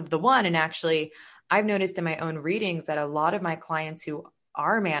path of the 1. And actually, I've noticed in my own readings that a lot of my clients who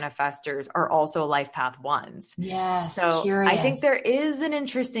are manifestors are also life path 1s. Yes. So curious. I think there is an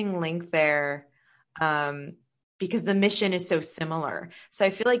interesting link there because the mission is so similar. So I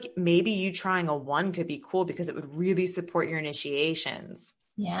feel like maybe you trying a 1 could be cool because it would really support your initiations.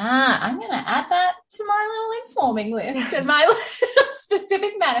 Yeah, I'm going to add that to my little informing list and my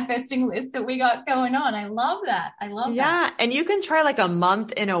specific manifesting list that we got going on. I love that. that. Yeah. And you can try like a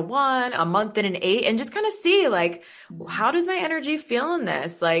month in a 1, a month in an 8, and just kind of see like, how does my energy feel in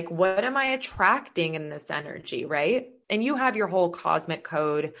this? Like, what am I attracting in this energy? Right. And you have your whole cosmic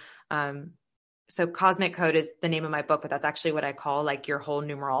code. So cosmic code is the name of my book, but that's actually what I call like your whole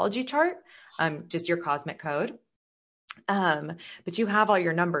numerology chart. Just your cosmic code. But you have all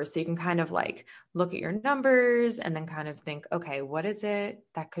your numbers, so you can kind of like look at your numbers and then kind of think, okay, what is it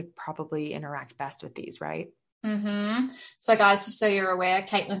that could probably interact best with these, right? So guys, just so you're aware,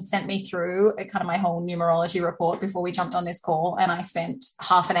 Caitlin sent me through a kind of my whole numerology report before we jumped on this call, and I spent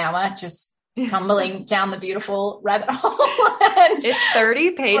half an hour just tumbling down the beautiful rabbit hole. It's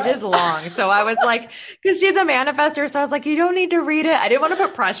 30 pages long. So I was like, because she's a manifestor. So I was like, you don't need to read it. I didn't want to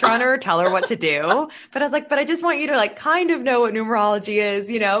put pressure on her or tell her what to do. But I was like, but I just want you to like kind of know what numerology is,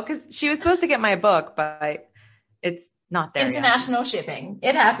 you know, because she was supposed to get my book, but it's not there International yet. Shipping.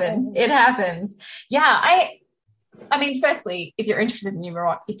 It happens. It happens. Yeah. I mean, firstly, if you're interested in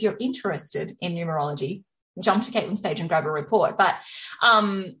numerology, jump to Caitlin's page and grab a report. But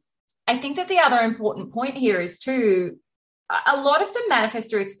I think that the other important point here is too, a lot of the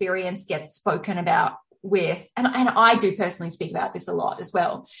manifestor experience gets spoken about with, and I do personally speak about this a lot as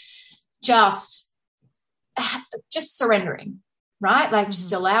well, just surrendering, right? Like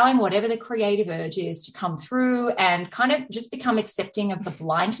just allowing whatever the creative urge is to come through and kind of just become accepting of the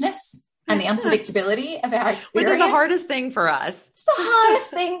blindness and the unpredictability of our experience. Which is the hardest thing for us. It's the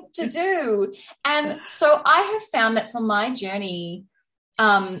hardest thing to do. And so I have found that for my journey,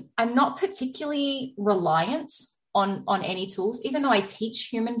 I'm not particularly reliant on any tools. Even though I teach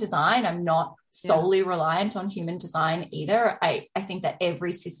human design, I'm not solely reliant on human design either. I think that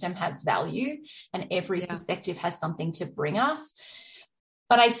every system has value and every perspective has something to bring us.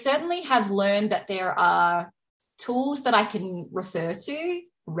 But I certainly have learned that there are tools that I can refer to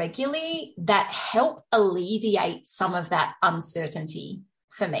regularly that help alleviate some of that uncertainty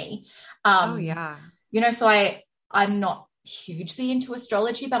for me. So I'm not hugely into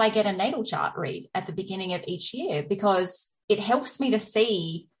astrology, but I get a natal chart read at the beginning of each year because it helps me to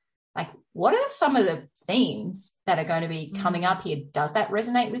see, like, what are some of the themes that are going to be coming up here? Does that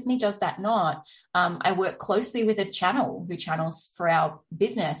resonate with me? Does that not? I work closely with a channel who channels for our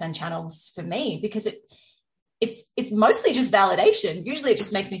business and channels for me because it's mostly just validation. Usually it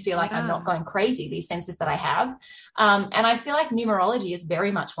just makes me feel like I'm not going crazy, these senses that I have. And I feel like numerology is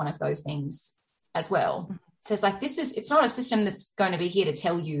very much one of those things as well. It says, like, it's not a system that's going to be here to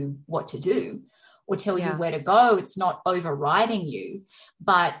tell you what to do or tell you where to go. It's not overriding you,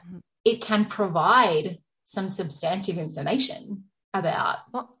 but it can provide some substantive information about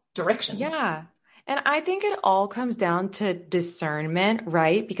direction. Yeah. And I think it all comes down to discernment,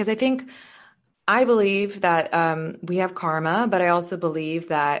 right? Because I believe that we have karma, but I also believe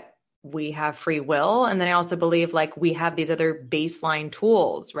that we have free will. And then I also believe, like, we have these other baseline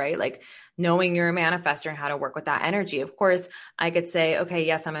tools, right? Like knowing you're a manifestor and how to work with that energy. Of course, I could say, okay,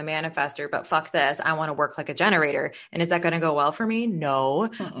 yes, I'm a manifestor, but fuck this. I want to work like a generator. And is that going to go well for me? No,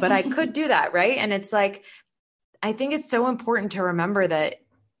 but I could do that. Right. And it's like, I think it's so important to remember that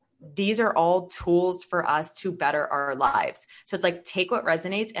these are all tools for us to better our lives. So it's like, take what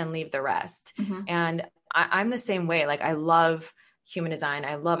resonates and leave the rest. And I'm the same way. Like, I love human design.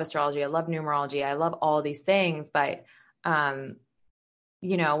 I love astrology. I love numerology. I love all these things. But,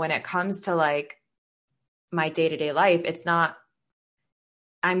 when it comes to like my day-to-day life, it's not,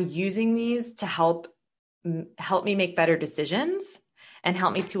 I'm using these to help me make better decisions and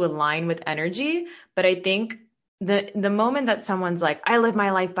help me to align with energy. But I think the moment that someone's like, I live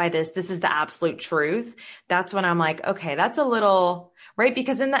my life by this is the absolute truth. That's when I'm like, okay, that's a little, right?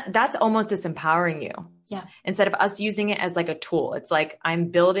 Because then that's almost disempowering you. Yeah. Instead of us using it as like a tool, it's like, I'm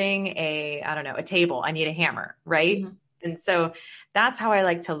building a table. I need a hammer. Right. And so that's how I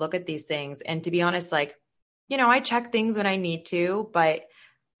like to look at these things. And to be honest, like, I check things when I need to, but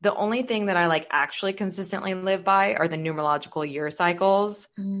the only thing that I like actually consistently live by are the numerological year cycles.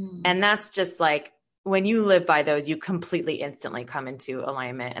 And that's just like, when you live by those, you completely instantly come into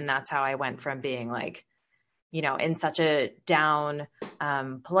alignment. And that's how I went from being like, in such a down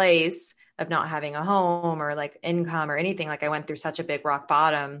place of not having a home or like income or anything. Like, I went through such a big rock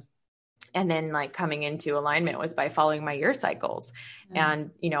bottom. And then like coming into alignment was by following my year cycles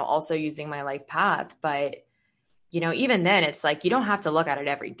and, also using my life path. But, even then it's like, you don't have to look at it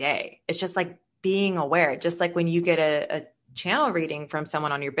every day. It's just like being aware, just like when you get a channel reading from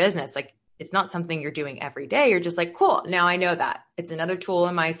someone on your business, like, it's not something you're doing every day. You're just like, cool. Now I know that it's another tool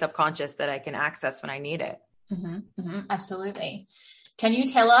in my subconscious that I can access when I need it. Absolutely. Can you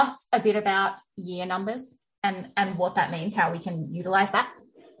tell us a bit about year numbers and what that means, how we can utilize that?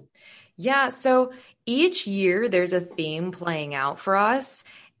 Yeah. So each year there's a theme playing out for us.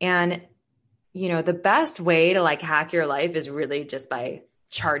 And, the best way to like hack your life is really just by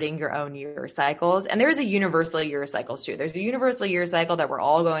charting your own year cycles. And there's a universal year cycles too. There's a universal year cycle that we're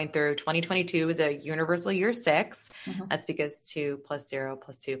all going through. 2022 is a universal year 6. That's because 2 + 0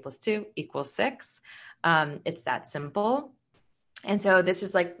 + 2 + 2 = 6. It's that simple. And so this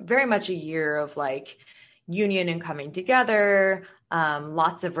is like very much a year of like union and coming together,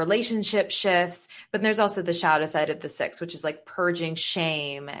 lots of relationship shifts, but there's also the shadow side of the 6, which is like purging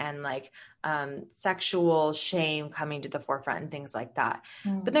shame and like sexual shame coming to the forefront and things like that.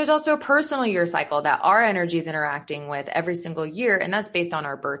 But there's also a personal year cycle that our energy is interacting with every single year. And that's based on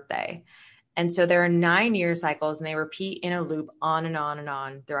our birthday. And so there are 9 year cycles and they repeat in a loop on and on and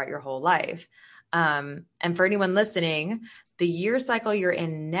on throughout your whole life. And for anyone listening, the year cycle you're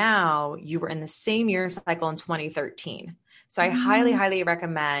in now, you were in the same year cycle in 2013. So I highly, highly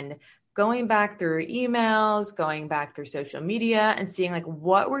recommend going back through emails, going back through social media and seeing like,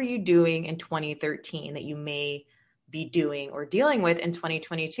 what were you doing in 2013 that you may be doing or dealing with in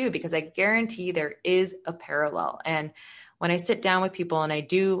 2022? Because I guarantee there is a parallel. And when I sit down with people and I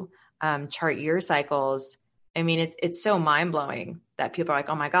do chart year cycles, I mean, it's so mind blowing that people are like,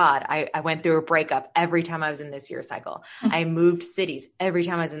 oh my God, I went through a breakup every time I was in this year cycle. I moved cities every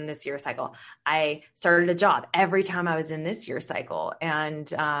time I was in this year cycle. I started a job every time I was in this year cycle.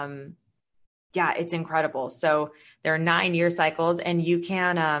 And yeah, it's incredible. So there are 9 year cycles and you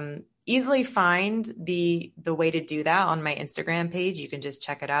can easily find the way to do that on my Instagram page. You can just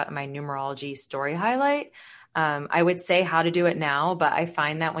check it out in my numerology story highlight. I would say how to do it now, but I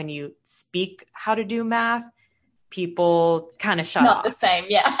find that when you speak how to do math, people kind of shut off. Not the same.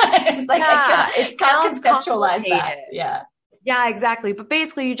 Yeah. It's like, I can't conceptualize that. Yeah. Yeah, exactly. But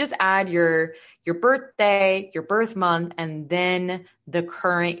basically you just add your birthday, your birth month, and then the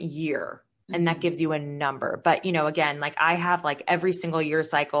current year. And that gives you a number. But, you know, again, like I have like every single year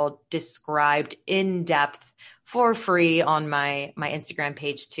cycle described in depth for free on my Instagram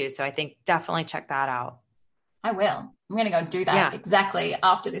page too. So I think definitely check that out. I will. I'm going to go do that exactly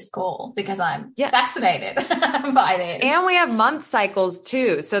after this call because I'm fascinated by this. And we have month cycles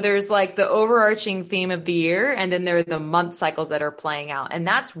too. So there's like the overarching theme of the year, and then there are the month cycles that are playing out. And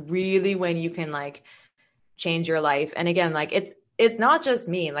that's really when you can like change your life. And again, like it's not just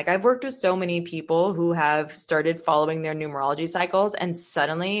me. Like I've worked with so many people who have started following their numerology cycles, and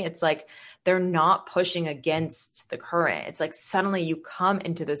suddenly it's like they're not pushing against the current. It's like suddenly you come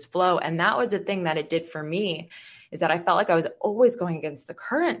into this flow. And that was the thing that it did for me, is that I felt like I was always going against the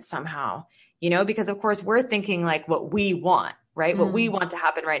current somehow, you know, because of course we're thinking like what we want, right? What we want to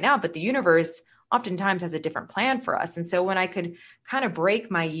happen right now, but the universe oftentimes has a different plan for us. And so when I could kind of break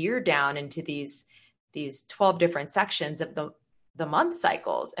my year down into these 12 different sections of the month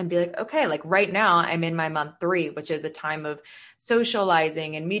cycles and be like, okay, like right now I'm in my month 3, which is a time of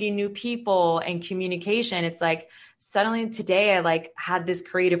socializing and meeting new people and communication. It's like suddenly today I like had this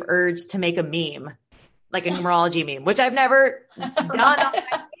creative urge to make a meme, like a numerology meme, which I've never done on my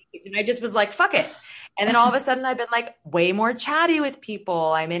page. And I just was like, fuck it. And then all of a sudden I've been like way more chatty with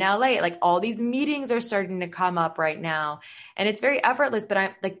people. I'm in LA, like all these meetings are starting to come up right now, and it's very effortless, but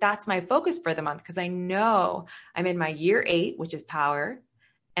I'm like, that's my focus for the month. Because I know I'm in my year 8, which is power,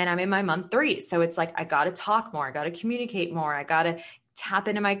 and I'm in my month 3. So it's like, I got to talk more. I got to communicate more. I got to tap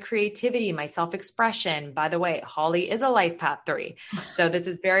into my creativity, my self-expression. By the way, Holly is a life path 3. So this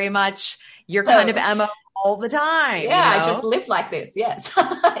is very much your kind of MO all the time. Yeah, you know? I just live like this. Yes.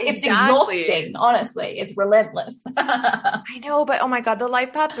 It's exhausting, honestly. It's relentless. I know, but oh my God, the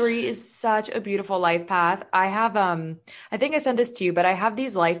life path 3 is such a beautiful life path. I have, I think I sent this to you, but I have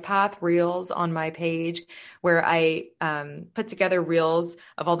these life path reels on my page where I put together reels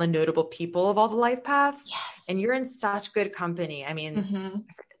of all the notable people of all the life paths. Yes. And you're in such good company. I mean,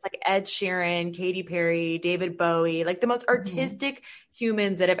 it's like Ed Sheeran, Katy Perry, David Bowie, like the most artistic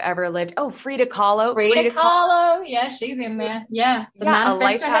humans that have ever lived. Oh, Frida Kahlo. Frida Kahlo. Yeah, she's in there. Yeah. The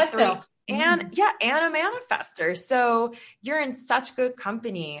manifestor herself. And and a manifester. So you're in such good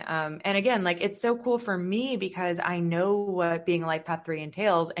company. And again, like it's so cool for me because I know what being a life path 3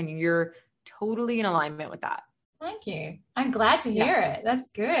 entails, and you're totally in alignment with that. Thank you. I'm glad to hear it.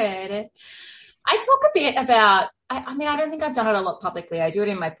 That's good. I talk a bit about, I mean, I don't think I've done it a lot publicly. I do it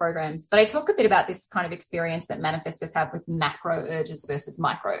in my programs, but I talk a bit about this kind of experience that manifestors have with macro urges versus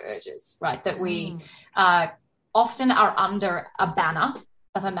micro urges, right? That we often are under a banner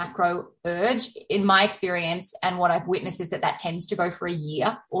of a macro urge. In my experience, and what I've witnessed is that tends to go for a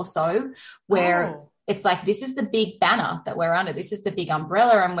year or so, where it's like, this is the big banner that we're under. This is the big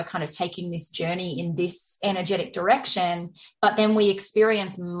umbrella. And we're kind of taking this journey in this energetic direction. But then we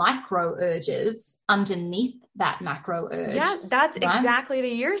experience micro urges underneath that macro urge. Yeah, that's exactly the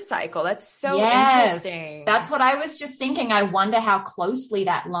year cycle. That's so interesting. That's what I was just thinking. I wonder how closely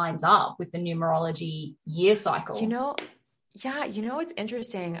that lines up with the numerology year cycle. You know, it's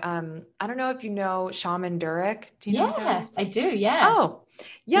interesting. I don't know if you know Shaman Durek. Do you know him? Yes, I do. Yes. Oh,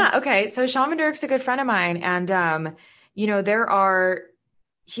 yeah. Okay. So Shaman Durek's a good friend of mine. And, you know,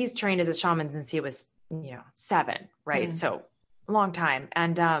 he's trained as a shaman since he was, 7, right? So a long time.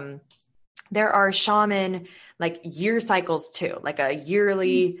 And, there are shaman like year cycles too, like a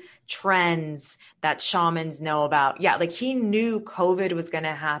yearly trends that shamans know about. Yeah. Like he knew COVID was going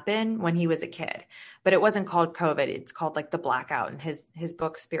to happen when he was a kid, but it wasn't called COVID. It's called like the blackout. And his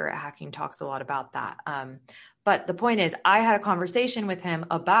book Spirit Hacking talks a lot about that. But the point is, I had a conversation with him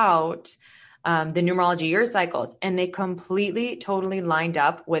about the numerology year cycles, and they completely, totally lined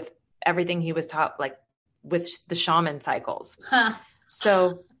up with everything he was taught, like with the shaman cycles.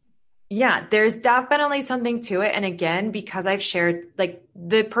 So yeah, there's definitely something to it. And again, because I've shared like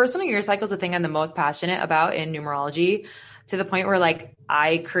the personal year cycle is the thing I'm the most passionate about in numerology, to the point where like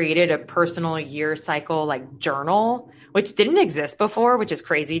I created a personal year cycle like journal, which didn't exist before, which is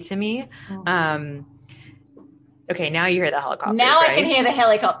crazy to me. Okay, now you hear the helicopters. Now right? I can hear the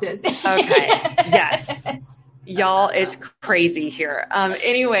helicopters. Okay, yes. Y'all, it's crazy here.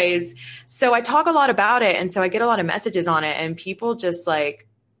 Anyways, so I talk a lot about it. And so I get a lot of messages on it, and people just like,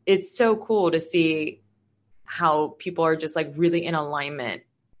 it's so cool to see how people are just like really in alignment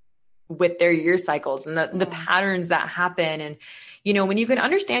with their year cycles and the patterns that happen. And, you know, when you can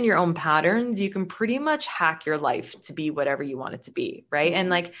understand your own patterns, you can pretty much hack your life to be whatever you want it to be. Right.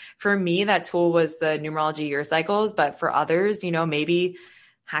 And like, for me, that tool was the numerology year cycles, but for others, you know, maybe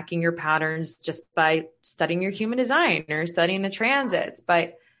hacking your patterns just by studying your human design or studying the transits.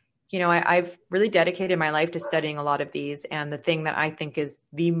 But, you know, I've really dedicated my life to studying a lot of these. And the thing that I think is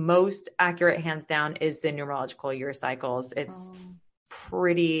the most accurate, hands down, is the numerological year cycles. It's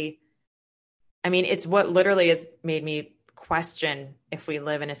pretty, I mean, it's what literally has made me question if we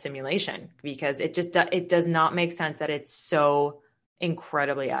live in a simulation, because it does not make sense that it's so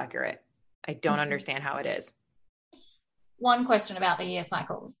incredibly accurate. I don't understand how it is. One question about the year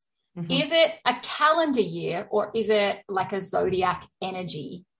cycles. Is it a calendar year or is it like a zodiac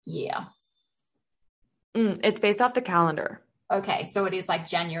energy year? It's based off the calendar. Okay. So it is like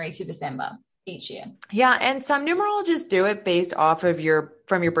January to December each year. Yeah. And some numerologists do it based off of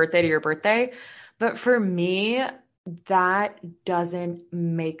from your birthday to your birthday. But for me, that doesn't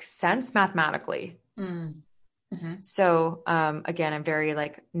make sense mathematically. So, again, I'm very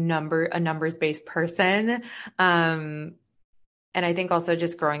like a numbers based person. And I think also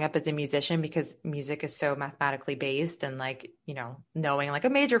just growing up as a musician, because music is so mathematically based, and like, you know, knowing like a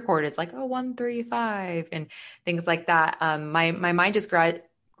major chord is like, 1, 3, 5 and things like that. My mind just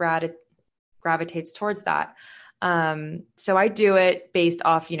gravitates towards that. So I do it based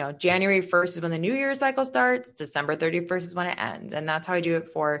off, you know, January 1st is when the new year cycle starts. December 31st is when it ends. And that's how I do it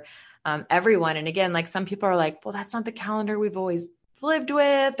for, everyone. And again, like some people are like, well, that's not the calendar we've always lived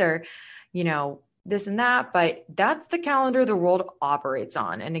with, or, you know, this and that, but that's the calendar the world operates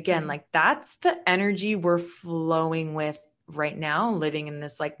on. And again, like that's the energy we're flowing with right now, living in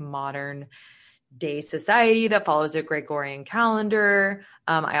this like modern day society that follows a Gregorian calendar.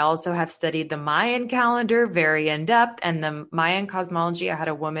 I also have studied the Mayan calendar very in depth, and the Mayan cosmology. I had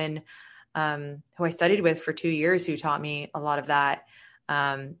a woman who I studied with for 2 years who taught me a lot of that.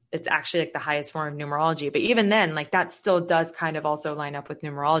 It's actually like the highest form of numerology, but even then, like that still does kind of also line up with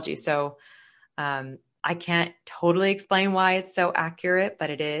numerology. So I can't totally explain why it's so accurate,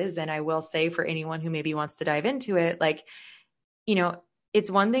 but it is. And I will say, for anyone who maybe wants to dive into it, like, you know, it's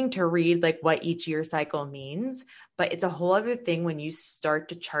one thing to read like what each year cycle means, but it's a whole other thing when you start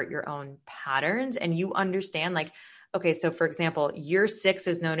to chart your own patterns and you understand like, okay, so for example, year 6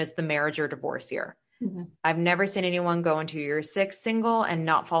 is known as the marriage or divorce year. I've never seen anyone go into year 6 single and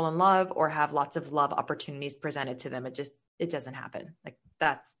not fall in love or have lots of love opportunities presented to them. It doesn't happen. Like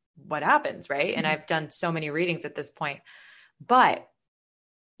that's what happens. Right. And I've done so many readings at this point, but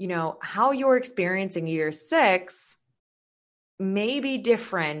you know, how you're experiencing year 6 may be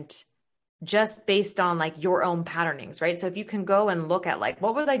different just based on like your own patternings, right? So if you can go and look at like,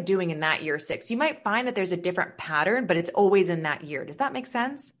 what was I doing in that year 6? You might find that there's a different pattern, but it's always in that year. Does that make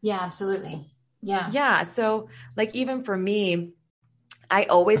sense? Yeah, absolutely. Yeah. Yeah. So like, even for me, I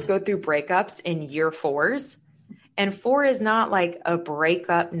always go through breakups in year 4s. And 4 is not like a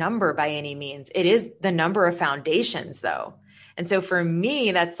breakup number by any means. It is the number of foundations though. And so for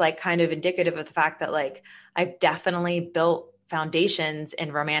me, that's like kind of indicative of the fact that like, I've definitely built foundations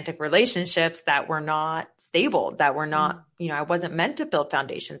in romantic relationships that were not stable, that were not, you know, I wasn't meant to build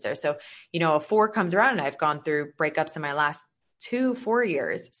foundations there. So, you know, a 4 comes around and I've gone through breakups in my last 4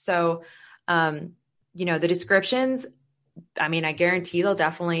 years. So, you know, the descriptions, I mean, I guarantee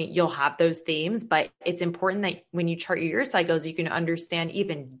you'll have those themes, but it's important that when you chart your year cycles, you can understand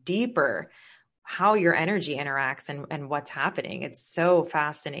even deeper how your energy interacts and what's happening. It's so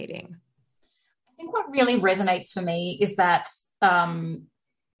fascinating. I think what really resonates for me is that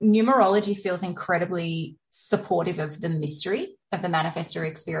numerology feels incredibly supportive of the mystery of the manifestor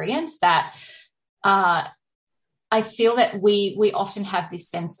experience, that I feel that we often have this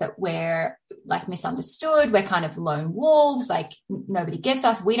sense that we're like misunderstood. We're kind of lone wolves, like nobody gets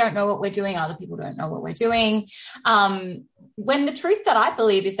us. We don't know what we're doing. Other people don't know what we're doing. When the truth that I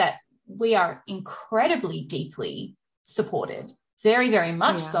believe is that we are incredibly deeply supported, very, very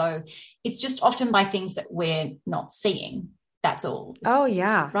much so. It's just often by things that we're not seeing. That's all.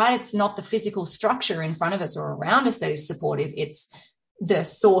 Right. It's not the physical structure in front of us or around us that is supportive. It's the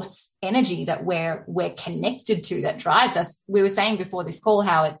source energy that we're connected to that drives us. We were saying before this call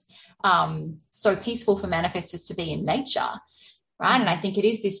how it's so peaceful for manifestors to be in nature, right? And I think it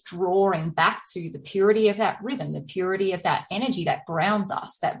is this drawing back to the purity of that rhythm, the purity of that energy that grounds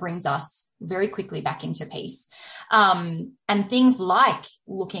us, that brings us very quickly back into peace. And things like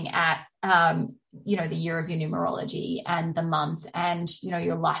looking at, you know, the year of your numerology and the month and, you know,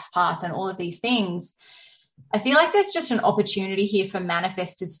 your life path and all of these things. I feel like there's just an opportunity here for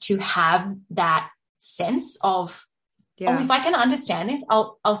manifestors to have that sense of, oh, if I can understand this,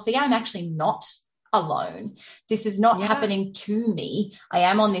 I'll see I'm actually not alone. This is not happening to me. I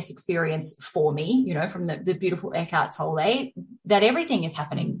am on this experience for me, you know, from the beautiful Eckhart Tolle, that everything is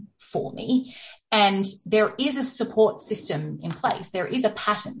happening for me. And there is a support system in place. There is a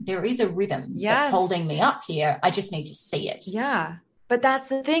pattern. There is a rhythm that's holding me up here. I just need to see it. Yeah. But that's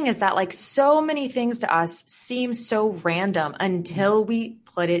the thing, is that like so many things to us seem so random until we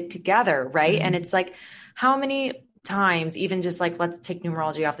put it together. Right. Mm-hmm. And it's like, how many times, even just like, let's take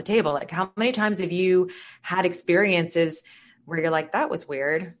numerology off the table. Like, how many times have you had experiences where you're like, that was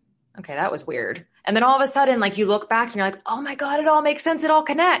weird. Okay. That was weird. And then all of a sudden, like you look back and you're like, oh my God, it all makes sense. It all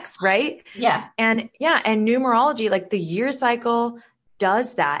connects. Right. Yeah. And numerology, like the year cycle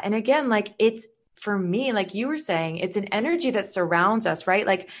does that. And again, like it's, for me, like you were saying, it's an energy that surrounds us, right?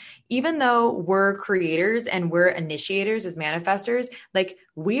 Like, even though we're creators and we're initiators as manifestors, like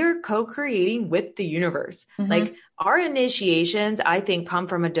we're co-creating with the universe. Mm-hmm. Like our initiations, I think, come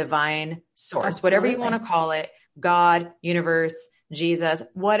from a divine source, Absolutely. Whatever you want to call it, God, universe, Jesus,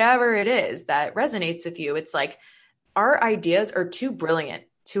 whatever it is that resonates with you. It's like our ideas are too brilliant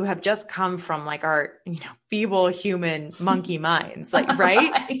to have just come from like our, feeble human monkey minds, like,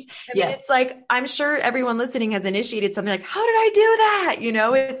 right? Right. Yes. It's like, I'm sure everyone listening has initiated something like, how did I do that?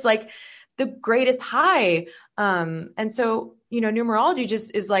 It's like the greatest high. And so, numerology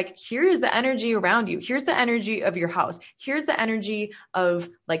just is like, here's the energy around you. Here's the energy of your house. Here's the energy of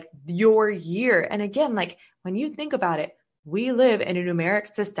like your year. And again, like when you think about it, we live in a numeric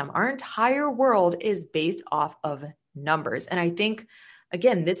system. Our entire world is based off of numbers. And I think,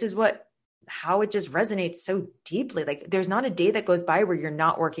 again, this is how it just resonates so deeply. Like there's not a day that goes by where you're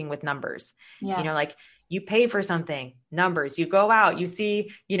not working with numbers. Yeah. Like you pay for something, numbers, you go out, you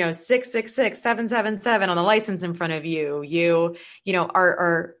see, 666, 777 on the license in front of you,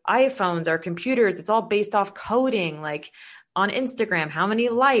 our iPhones, our computers, it's all based off coding. Like on Instagram, how many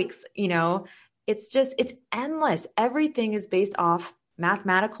likes, it's endless. Everything is based off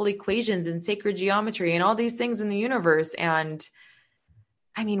mathematical equations and sacred geometry and all these things in the universe. And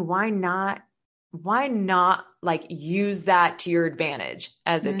I mean, why not like use that to your advantage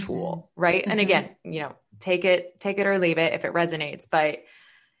as a tool, right? Mm-hmm. And again, take it or leave it if it resonates, but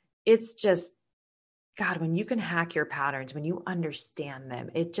it's just, God, when you can hack your patterns, when you understand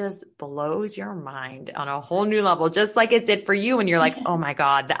them, it just blows your mind on a whole new level, just like it did for you when you're like, oh my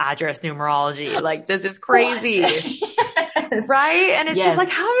God, the address numerology, like this is crazy. Yes. Right? And it's just like,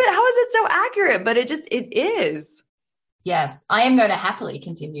 how is it so accurate? But it is. Yes, I am going to happily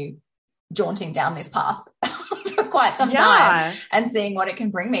continue jaunting down this path for quite some time and seeing what it can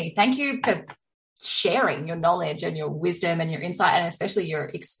bring me. Thank you for sharing your knowledge and your wisdom and your insight, and especially your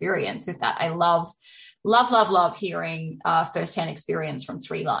experience with that. I love hearing firsthand experience from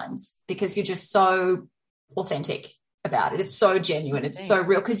Three Lines, because you're just so authentic about it. It's so genuine. It's so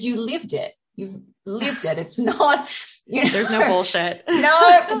real because you lived it. You've lived it. It's not, there's no bullshit. No,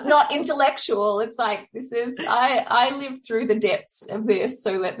 it's not intellectual. It's like, I lived through the depths of this.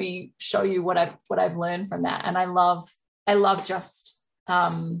 So let me show you what I've learned from that. And I love just,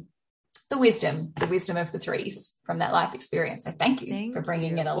 the wisdom of the threes from that life experience. So thank you for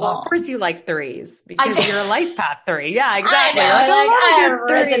bringing it along. Well, of course you like threes because you're a life path three. Yeah, exactly. I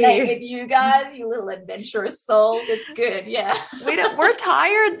resonate with you guys, you little adventurous souls. It's good. Yeah. We're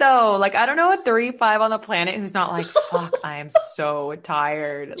tired though. Like, I don't know a 3-5 on the planet who's not like, fuck, I am so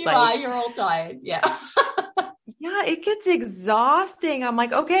tired. You're all tired. Yeah. Yeah, it gets exhausting. I'm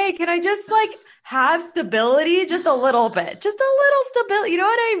like, okay, can I just like have stability? Just a little bit, just a little stability. You know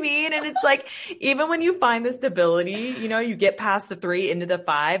what I mean? And it's like, even when you find the stability, you get past the 3 into the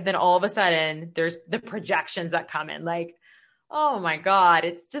 5, then all of a sudden there's the projections that come in like, oh my God,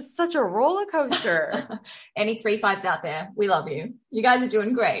 it's just such a roller coaster. Any 3-5s out there, we love you. You guys are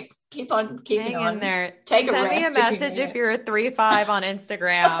doing great. Keep on keeping on. In there. Take Send a rest. Send me a message if you're a 3-5 on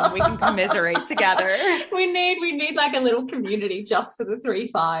Instagram. We can commiserate together. We need like a little community just for the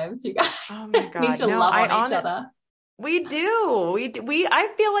 3-5s. You guys need to love on each other. We do. I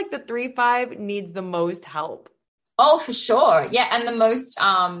feel like the 3-5 needs the most help. Oh, for sure. Yeah. And the most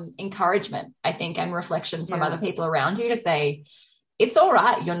encouragement, I think, and reflection from other people around you to say, it's all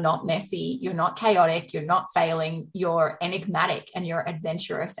right. You're not messy. You're not chaotic. You're not failing. You're enigmatic and you're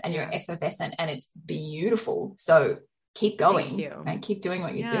adventurous and you're effervescent, and it's beautiful. So keep going. Thank you. And keep doing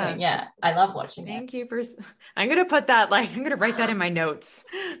what you're doing. Yeah. I love watching Thank you for, I'm going to put that, I'm going to write that in my notes.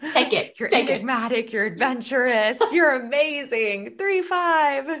 Take it. You're enigmatic. You're adventurous. You're amazing.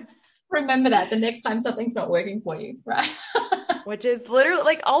 3-5. Remember that the next time something's not working for you. Right. Which is literally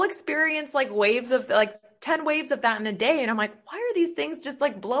like, I'll experience like waves of like 10 waves of that in a day. And I'm like, why are these things just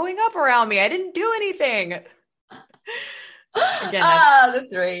like blowing up around me? I didn't do anything. Again, the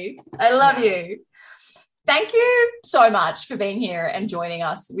threes. I love you. thank you so much for being here and joining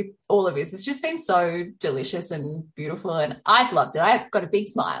us with all of this. It's just been so delicious and beautiful, and I've loved it. I've got a big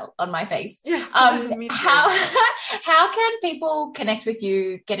smile on my face. How can people connect with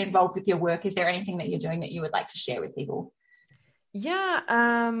you, get involved with your work? Is there anything that you're doing that you would like to share with people?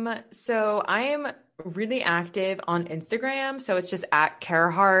 Yeah. So I am really active on Instagram. So it's just at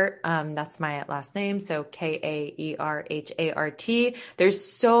Kaerhart. That's my last name. So Kaerhart. There's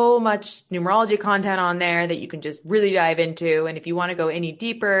so much numerology content on there that you can just really dive into. And if you want to go any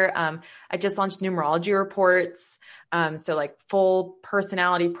deeper, I just launched numerology reports. So like full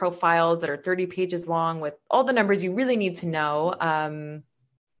personality profiles that are 30 pages long with all the numbers you really need to know.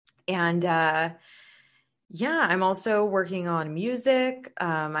 Yeah, I'm also working on music.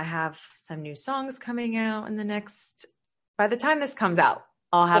 I have some new songs coming out by the time this comes out,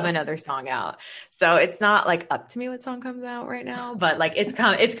 I'll have another song out. So it's not like up to me what song comes out right now, but like it's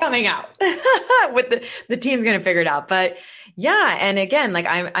coming out with the team's going to figure it out. But yeah. And again, like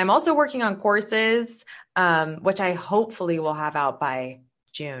I'm also working on courses, which I hopefully will have out by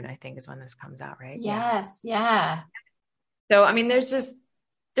June, I think is when this comes out, right? Yes. Yeah. So, I mean,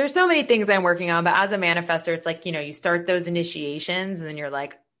 there's so many things I'm working on, but as a manifestor, it's like, you start those initiations and then you're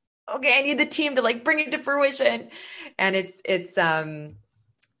like, okay, I need the team to like bring it to fruition. And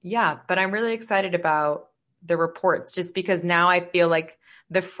but I'm really excited about the reports just because now I feel like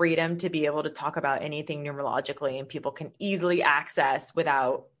the freedom to be able to talk about anything numerologically and people can easily access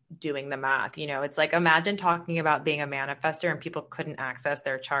without doing the math. It's like, imagine talking about being a manifestor and people couldn't access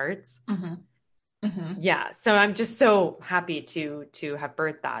their charts. Mm-hmm. Mm-hmm. Yeah. So I'm just so happy to have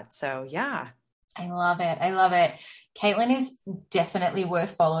birthed that. So yeah. I love it. Caitlin is definitely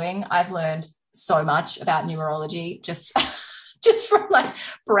worth following. I've learned so much about numerology just from like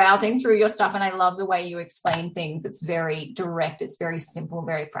browsing through your stuff. And I love the way you explain things. It's very direct. It's very simple,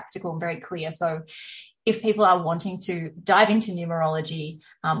 very practical, and very clear. So if people are wanting to dive into numerology,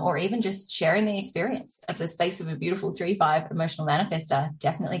 or even just sharing the experience of the space of a beautiful 3-5 emotional manifestor,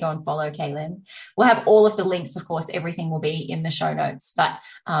 definitely go and follow Caitlin. We'll have all of the links. Of course, everything will be in the show notes, but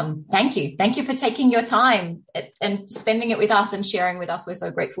thank you for taking your time and spending it with us and sharing with us. We're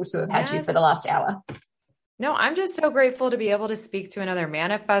so grateful to have had you for the last hour. No, I'm just so grateful to be able to speak to another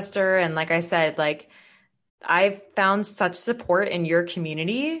manifestor. And like I said, like I've found such support in your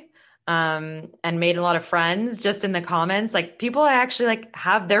community, and made a lot of friends just in the comments. Like people I actually like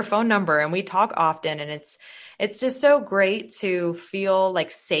have their phone number and we talk often, and it's just so great to feel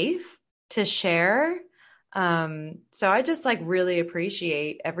like safe to share. So I just like really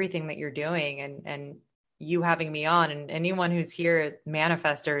appreciate everything that you're doing and you having me on, and anyone who's here,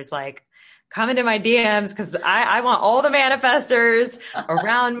 manifestors, like come into my DMs because I want all the manifestors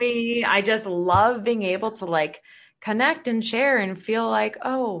around me. I just love being able to like connect and share and feel like,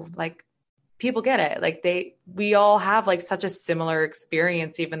 oh, like people get it. Like we all have like such a similar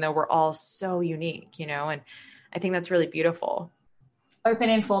experience, even though we're all so unique, and I think that's really beautiful. Open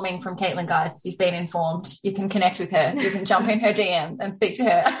informing from Caitlin, guys. You've been informed. You can connect with her. You can jump in her DM and speak to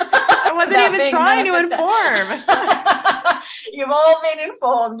her. I wasn't even trying to inform. You've all been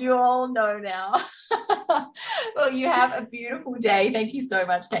informed. You all know now. Well, you have a beautiful day. Thank you so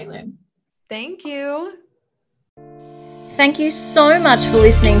much, Caitlin. Thank you. Thank you so much for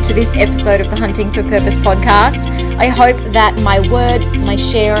listening to this episode of the Hunting for Purpose podcast. I hope that my words, my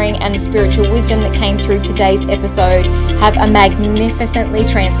sharing, and the spiritual wisdom that came through today's episode have a magnificently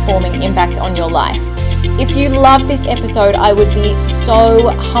transforming impact on your life. If you love this episode, I would be so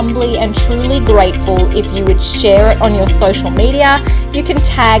humbly and truly grateful if you would share it on your social media. You can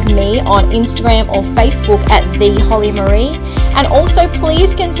tag me on Instagram or Facebook at @TheHollyMarie. And also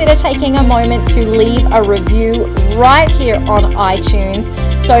please consider taking a moment to leave a review right here on iTunes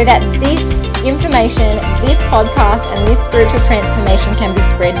so that this information, this podcast, and this spiritual transformation can be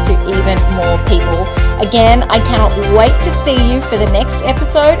spread to even more people. Again, I cannot wait to see you for the next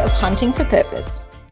episode of Hunting for Purpose.